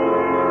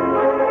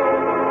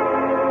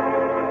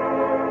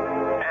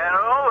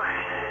 Hello?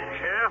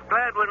 Sheriff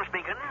Gladwin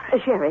speaking.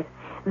 Sheriff,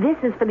 this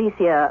is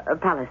Felicia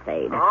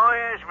Palisade. Oh,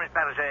 yes, Miss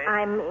Palisade.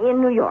 I'm in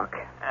New York.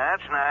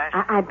 That's nice.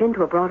 I've been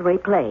to a Broadway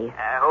play.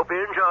 I hope you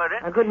enjoyed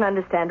it. I couldn't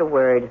understand a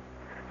word.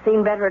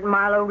 Seen better at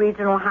Marlow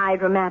Regional High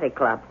Dramatic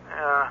Club.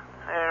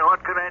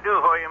 What can I do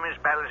for you, Miss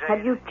Palisade?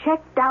 Have you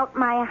checked out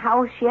my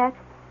house yet?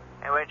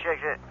 Have I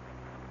checked it?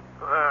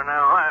 Well,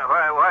 now,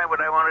 why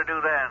would I want to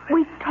do that?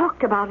 We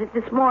talked about it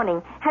this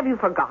morning. Have you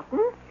forgotten?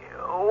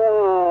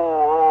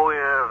 Oh,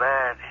 yeah,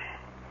 that.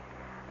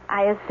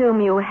 I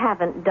assume you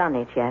haven't done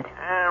it yet.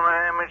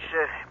 Ma'am,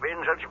 it's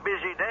been such a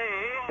busy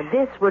day.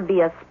 This would be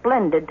a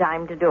splendid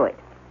time to do it.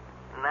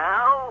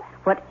 Now?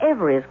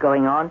 Whatever is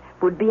going on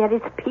would be at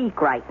its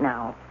peak right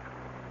now.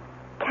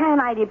 Can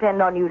I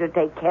depend on you to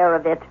take care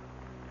of it?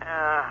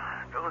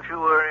 Don't you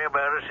worry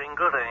about a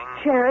single thing.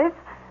 Sheriff,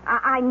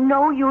 I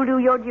know you'll do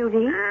your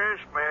duty. Yes,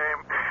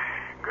 ma'am.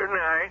 Good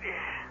night.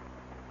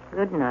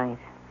 Good night.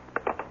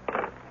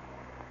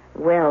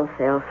 Well,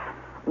 Self,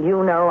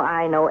 you know,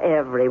 I know,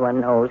 everyone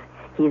knows.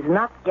 He's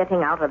not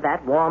getting out of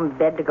that warm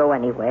bed to go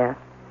anywhere.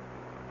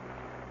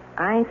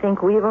 I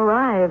think we've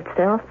arrived,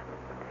 Self.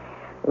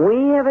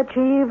 We have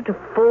achieved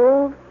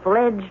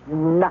full-fledged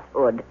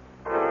nuthood.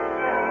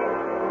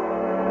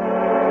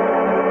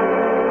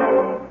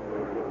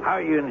 How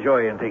are you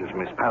enjoying things,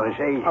 Miss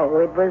Palisade? Oh,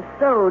 it was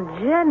so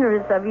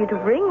generous of you to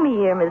bring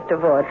me here, Mr.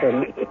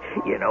 Fortune.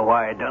 You know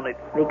why I done it?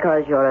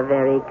 Because you're a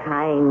very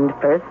kind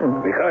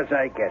person. Because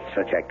I get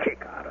such a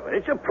kick out of it.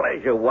 It's a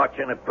pleasure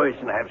watching a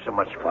person have so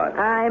much fun.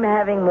 I'm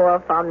having more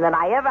fun than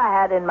I ever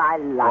had in my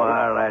life.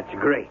 Well, that's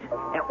great.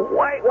 Now,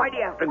 why do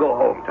you have to go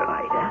home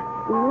tonight,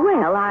 huh?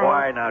 Well,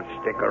 Why not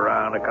stick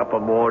around a couple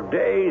more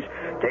days,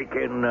 take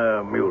in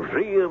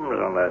museums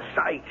and the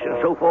sights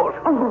and so forth?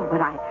 Oh, but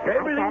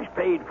Everything's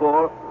paid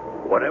for.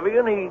 Whatever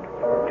you need,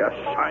 just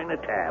sign a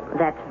tab.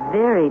 That's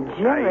very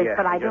generous,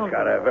 but I just don't...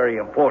 got a very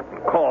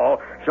important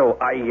call, so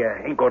I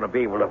ain't going to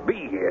be able to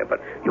be here, but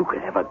you can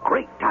have a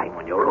great time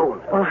on your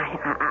own. Well,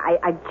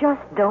 I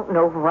just don't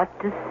know what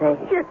to say.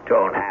 You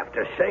don't have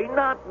to say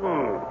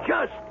nothing.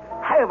 Just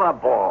have a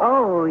ball.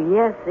 Oh,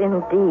 yes,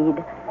 indeed.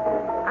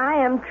 I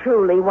am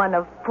truly one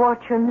of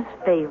Fortune's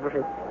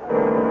favorites.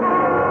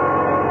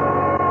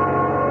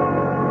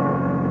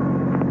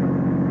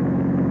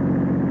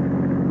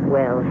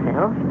 Well,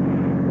 Self,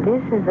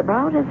 this is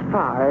about as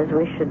far as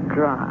we should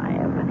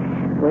drive.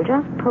 We'll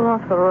just pull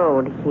off the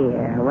road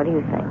here. What do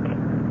you think?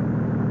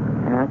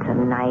 Now, it's a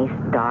nice,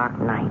 dark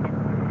night.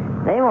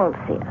 They won't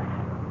see us.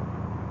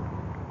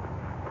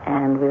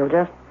 And we'll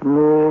just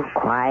move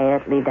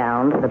quietly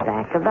down to the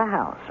back of the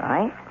house,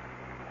 right?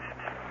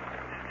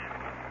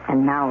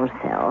 And now,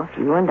 Self,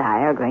 you and I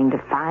are going to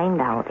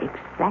find out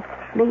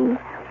exactly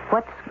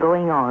what's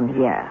going on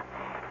here.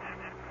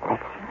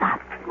 Let's not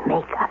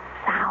make a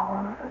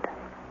sound.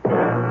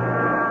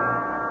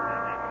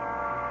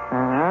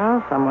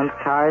 Someone's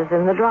car's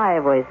in the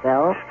driveway,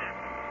 Self.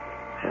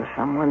 So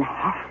someone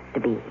has to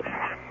be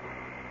here.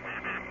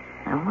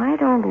 Now, why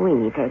don't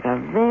we take a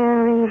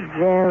very,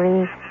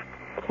 very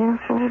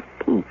careful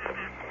peek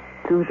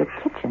through the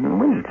kitchen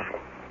window?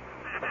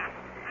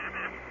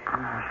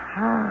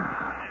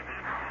 Aha.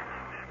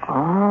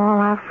 All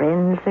our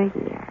friends are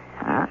here,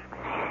 huh?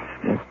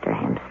 Mr.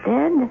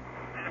 Hempstead,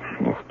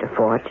 Mr.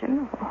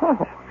 Fortune,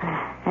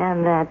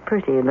 and that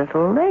pretty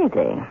little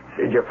lady.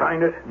 Did you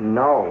find it?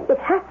 No. It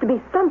has to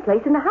be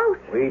someplace in the house.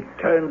 We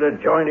turned the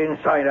joint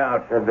inside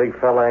out. The big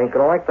fella ain't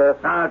gonna like this.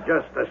 Now,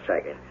 just a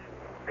second.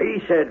 He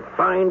said,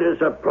 find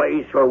us a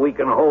place where we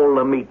can hold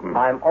a meeting.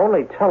 I'm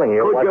only telling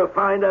you Could you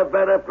find a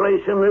better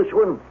place than this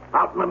one?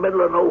 Out in the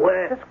middle of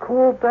nowhere? Just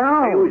cool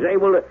down. He was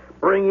able to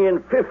bring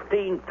in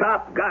 15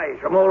 top guys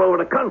from all over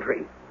the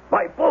country.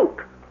 By boat.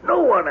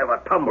 No one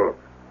ever tumbled.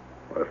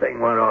 The thing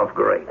went off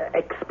great.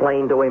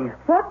 Explain to him.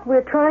 What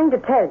we're trying to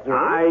tell you...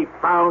 I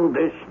found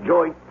this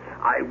joint.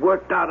 I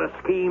worked out a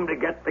scheme to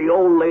get the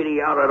old lady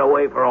out of the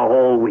way for a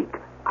whole week.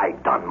 I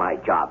done my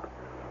job.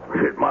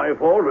 Is it my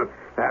fault that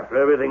after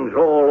everything's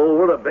all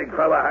over, the big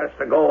fella has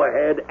to go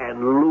ahead and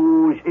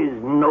lose his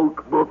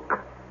notebook?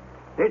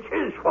 It's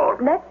his fault.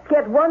 Let's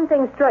get one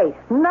thing straight.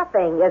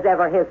 Nothing is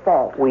ever his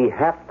fault. We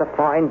have to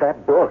find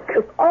that book.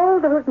 If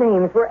all those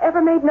names were ever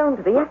made known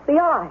to the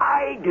FBI...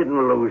 I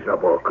didn't lose the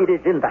book. It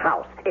is in the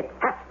house. It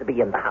has to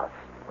be in the house.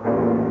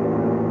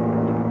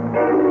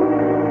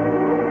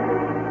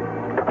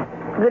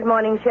 Good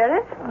morning,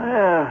 Sheriff.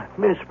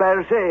 Miss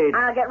Palisade.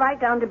 I'll get right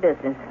down to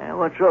business.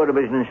 What sort of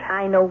business?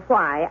 I know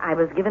why I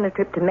was given a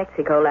trip to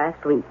Mexico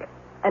last week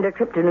and a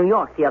trip to New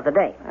York the other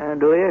day.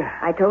 Do you?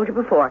 I told you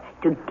before,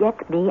 to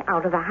get me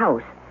out of the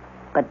house.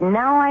 But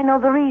now I know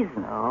the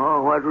reason.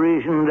 Oh, what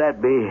reason would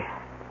that be?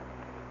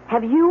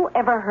 Have you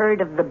ever heard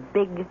of the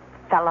big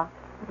fella?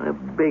 The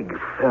big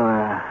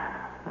fella.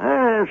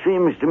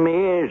 Seems to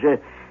me as a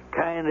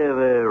kind of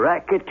a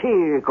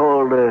racketeer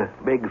called the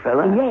big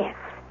fella. Yes.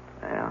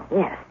 Yeah.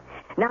 Yes.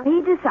 Now,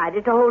 he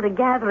decided to hold a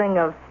gathering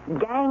of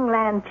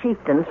gangland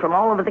chieftains from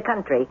all over the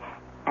country,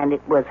 and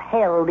it was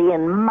held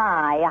in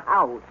my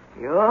house.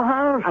 Your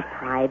house? A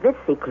private,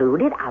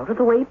 secluded,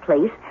 out-of-the-way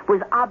place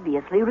was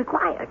obviously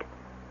required.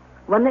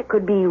 One that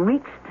could be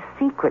reached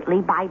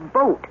secretly by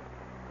boat.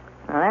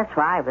 Now, that's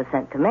why I was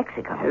sent to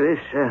Mexico. This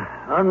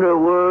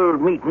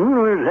underworld meeting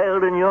was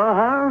held in your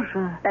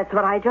house? That's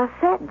what I just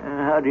said.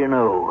 How do you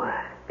know?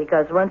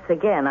 Because once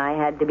again, I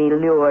had to be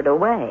lured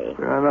away.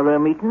 For another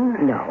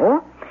meeting?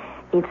 No.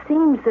 It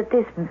seems that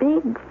this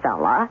big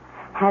fella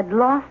had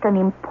lost an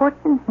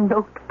important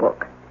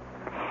notebook,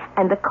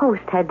 and the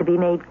coast had to be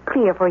made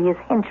clear for his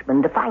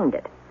henchmen to find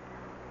it.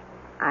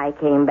 I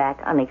came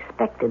back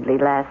unexpectedly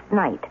last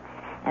night,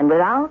 and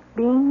without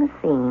being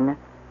seen,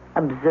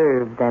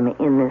 observed them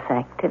in this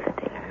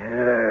activity.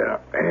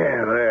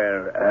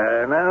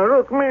 Now,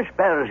 look, Miss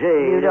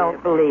Palisade. You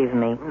don't believe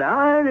me. No,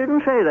 I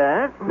didn't say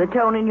that. The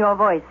tone in your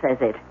voice says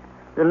it.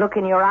 The look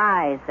in your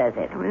eyes says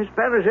it. Miss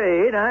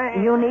Palisade,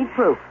 You need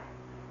proof.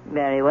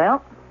 Very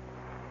well.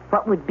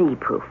 What would be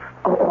proof?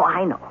 Oh,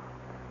 I know.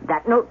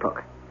 That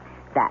notebook.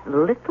 That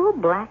little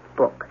black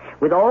book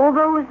with all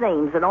those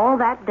names and all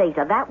that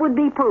data. That would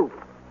be proof,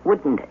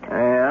 wouldn't it?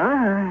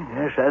 Yeah, I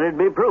guess that'd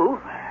be proof.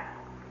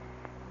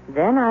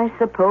 Then I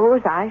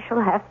suppose I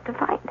shall have to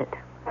find it.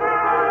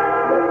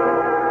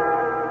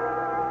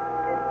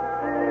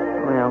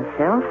 Well,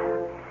 Self,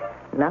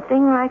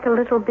 nothing like a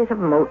little bit of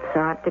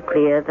Mozart to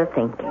clear the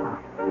thinking.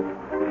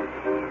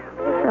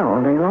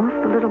 So, they lost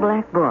the little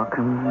black book.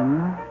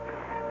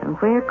 And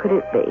where could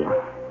it be?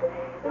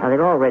 Now, they've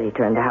already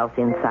turned the house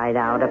inside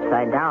out,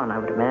 upside down, I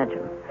would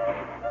imagine.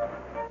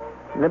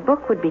 The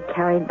book would be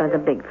carried by the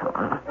big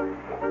fella.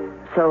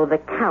 So the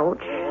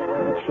couch,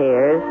 the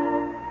chairs,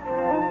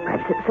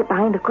 perhaps sit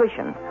behind a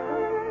cushion.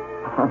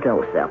 Oh,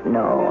 no, Self,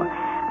 no.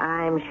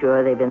 I'm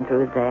sure they've been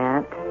through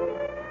that.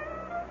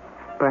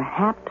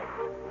 Perhaps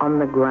on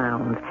the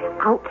grounds,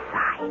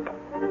 outside.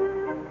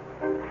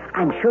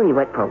 I'm sure he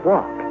went for a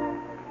walk.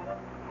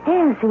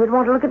 Yes, he would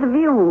want to look at the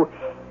view.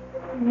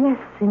 Yes,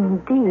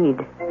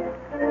 indeed.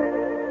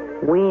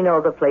 We know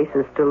the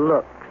places to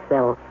look,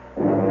 Self.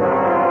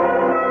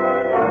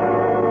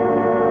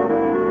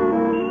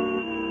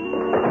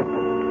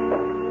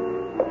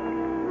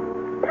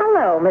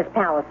 Hello, Miss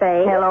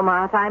Palisade. Hello,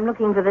 Martha. I'm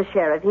looking for the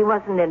sheriff. He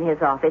wasn't in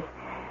his office.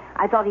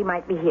 I thought he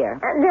might be here.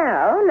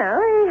 No,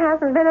 he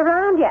hasn't been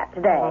around yet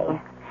today. Oh.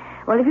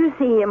 Well, if you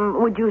see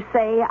him, would you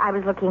say I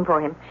was looking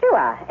for him?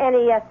 Sure.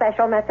 Any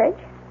special message?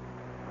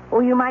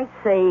 Or you might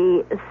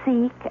say,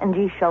 seek and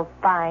ye shall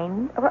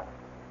find.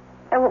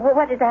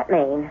 What does that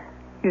mean?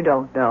 You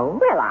don't know?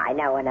 Well, I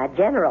know in a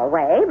general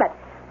way, but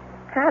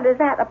how does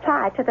that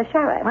apply to the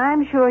sheriff?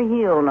 I'm sure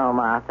he'll know,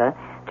 Martha.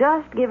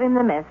 Just give him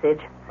the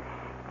message.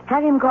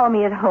 Have him call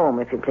me at home,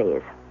 if you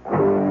please.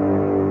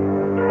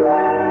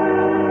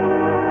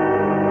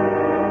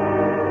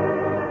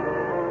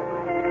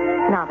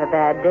 Not a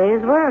bad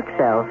day's work,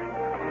 Self.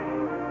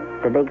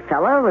 The big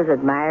fellow was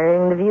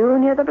admiring the view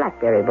near the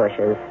blackberry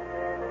bushes.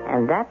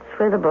 And that's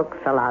where the book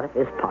fell out of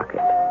his pocket.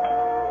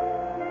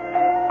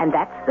 And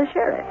that's the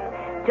sheriff.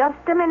 Just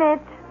a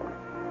minute.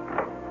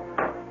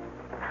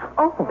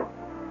 Oh,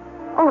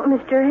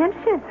 Mr.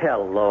 Hempstead.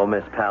 Hello,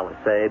 Miss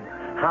Palisade.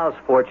 How's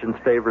Fortune's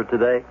favorite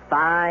today?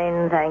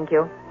 Fine, thank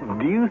you.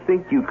 Do you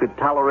think you could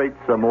tolerate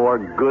some more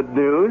good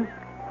news?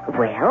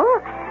 Well,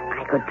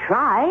 I could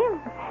try.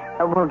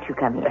 Won't you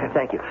come here?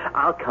 Thank you.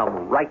 I'll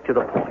come right to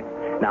the point.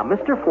 Now,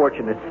 Mr.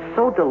 Fortune is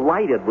so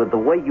delighted with the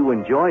way you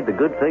enjoyed the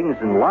good things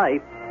in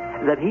life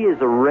that he has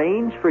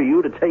arranged for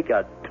you to take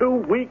a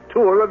 2-week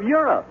tour of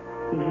Europe.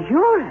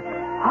 Europe?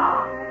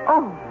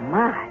 Oh,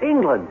 my.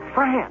 England,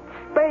 France,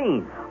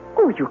 Spain.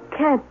 Oh, you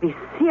can't be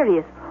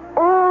serious.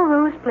 All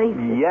those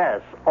places.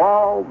 Yes,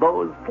 all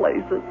those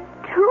places.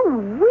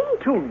 2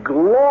 weeks? 2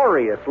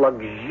 glorious,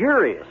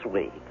 luxurious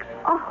weeks.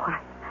 Oh,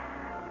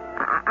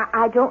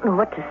 I don't know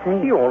what to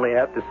say. You only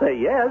have to say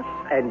yes,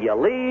 and you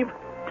leave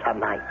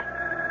tonight.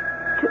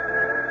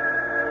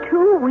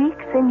 2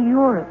 weeks in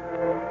Europe.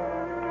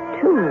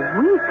 2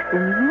 weeks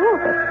in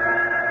Europe.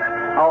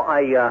 Oh,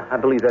 I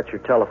believe that's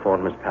your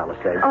telephone, Miss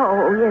Palisade.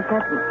 Oh, yes,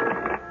 that's...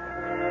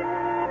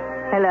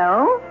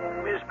 Hello?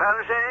 Miss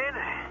Palisade?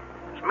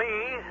 It's me,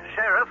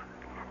 Sheriff.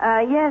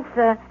 Yes,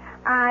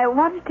 I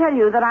want to tell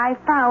you that I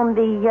found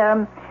the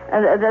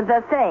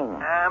thing.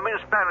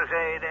 Miss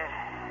Palisade,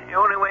 the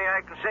only way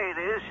I can say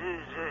this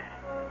is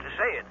to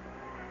say it.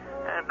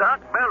 Doc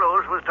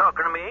Bellows was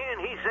talking to me,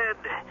 and he said,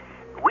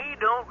 we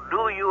don't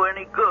do you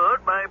any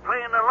good by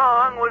playing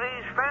along with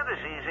these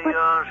fantasies of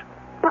yours.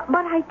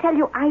 But I tell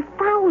you, I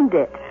found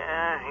it.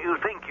 You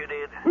think you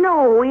did?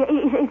 No,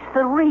 it's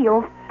the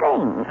real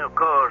thing. Of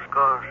course.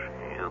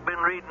 You've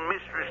been reading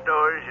mystery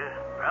stories. You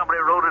probably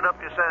wrote it up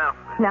yourself.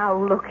 Now,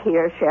 look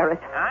here, Sheriff.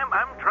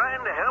 I'm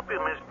trying to help you,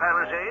 Miss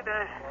Palisade.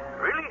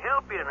 Really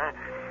help you.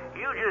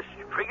 You just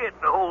forget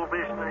the whole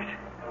business,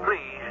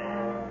 please.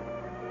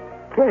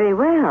 Very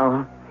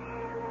well.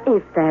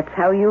 If that's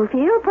how you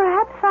feel,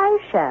 perhaps I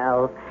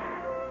shall.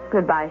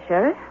 Goodbye,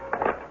 Sheriff.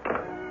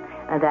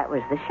 That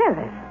was the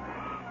sheriff.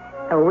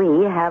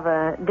 We have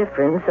a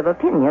difference of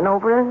opinion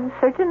over a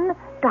certain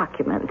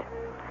document.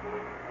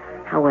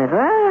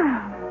 However,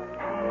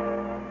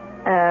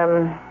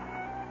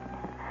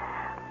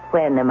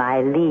 when am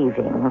I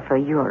leaving for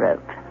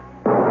Europe?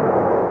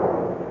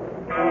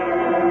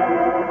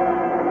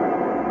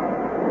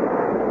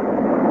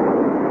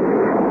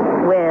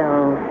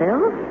 Well,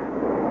 Phil,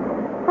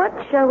 what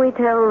shall we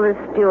tell the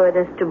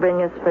stewardess to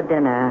bring us for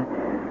dinner?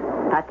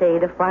 Pâté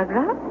de foie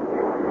gras?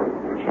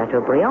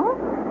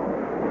 Chateaubriand?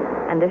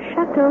 And a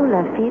Chateau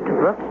Lafite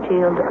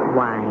Rothschild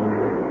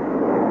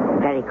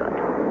wine. Very good.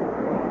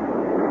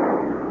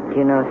 Do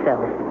you know,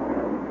 Self,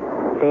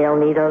 they'll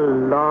need a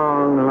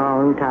long,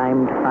 long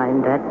time to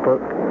find that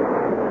book.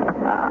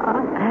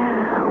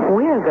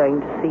 We're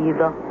going to see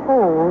the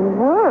whole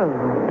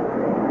world.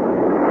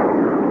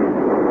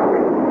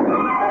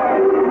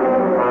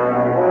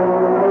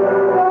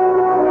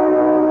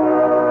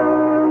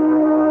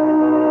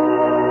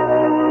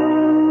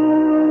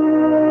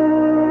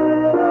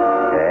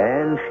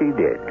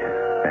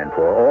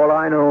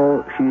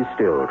 She's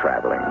still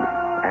traveling,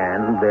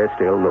 and they're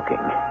still looking.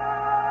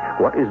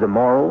 What is the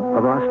moral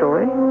of our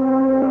story?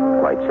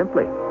 Quite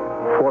simply,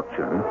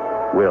 fortune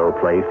will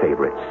play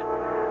favorites.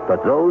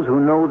 But those who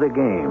know the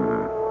game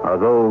are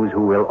those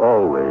who will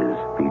always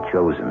be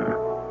chosen.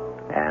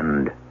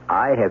 And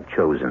I have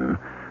chosen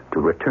to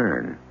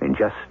return in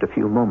just a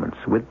few moments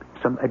with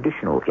some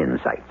additional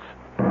insights.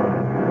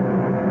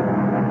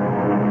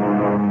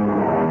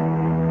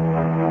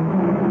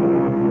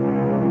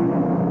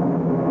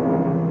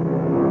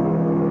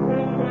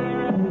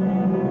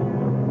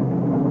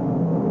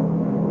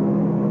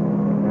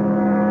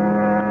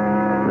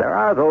 There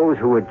are those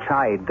who would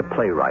chide the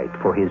playwright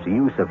for his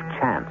use of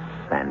chance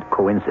and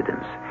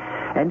coincidence.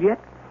 And yet,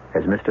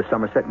 as Mr.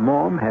 Somerset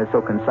Maugham has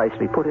so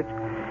concisely put it,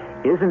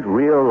 isn't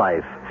real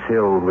life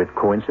filled with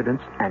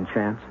coincidence and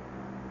chance?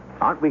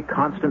 Aren't we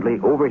constantly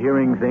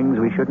overhearing things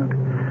we shouldn't?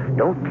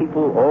 Don't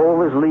people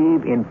always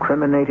leave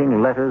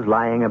incriminating letters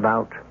lying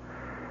about?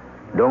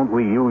 Don't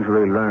we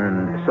usually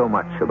learn so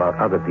much about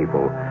other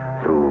people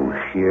through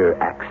sheer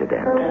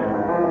accident?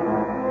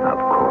 Of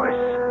course.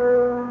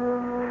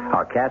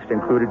 Our cast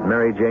included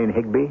Mary Jane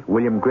Higby,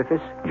 William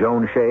Griffiths,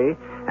 Joan Shea,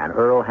 and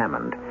Earl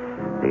Hammond.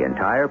 The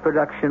entire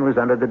production was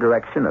under the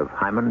direction of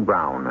Hyman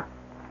Brown.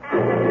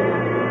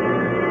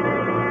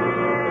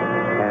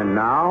 And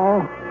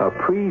now, a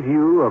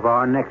preview of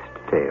our next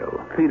tale.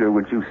 Peter,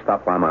 would you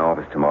stop by my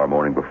office tomorrow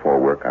morning before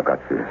work? I've got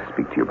to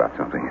speak to you about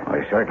something.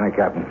 Why, certainly,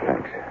 Captain.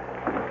 Thanks.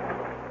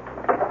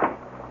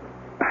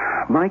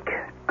 Mike,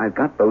 I've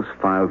got those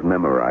files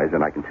memorized,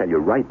 and I can tell you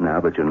right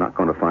now that you're not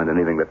going to find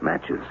anything that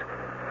matches.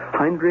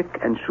 Heinrich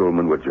and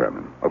Schulman were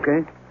German,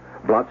 okay?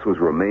 Blotz was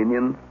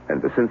Romanian,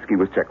 and Wyszynski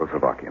was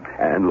Czechoslovakian.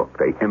 And look,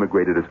 they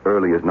immigrated as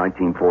early as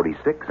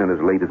 1946 and as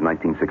late as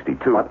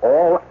 1962. But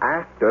all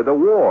after the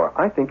war.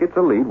 I think it's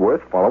a lead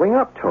worth following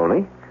up,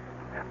 Tony.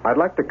 I'd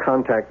like to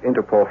contact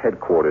Interpol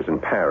headquarters in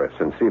Paris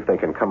and see if they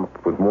can come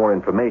up with more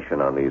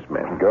information on these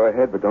men. Go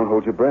ahead, but don't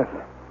hold your breath.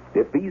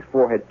 If these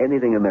four had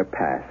anything in their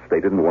past they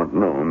didn't want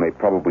known, they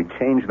probably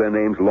changed their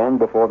names long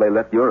before they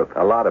left Europe.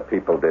 A lot of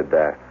people did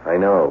that. I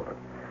know.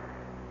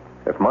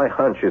 But if my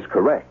hunch is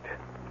correct,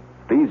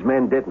 these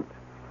men didn't.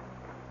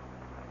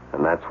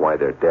 And that's why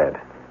they're dead.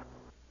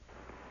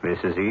 This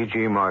is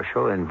E.G.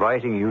 Marshall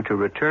inviting you to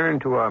return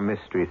to our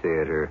Mystery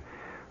Theater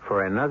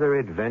for another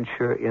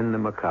adventure in the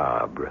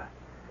macabre.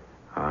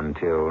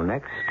 Until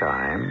next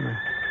time,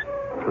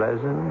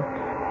 pleasant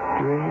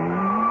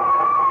dreams.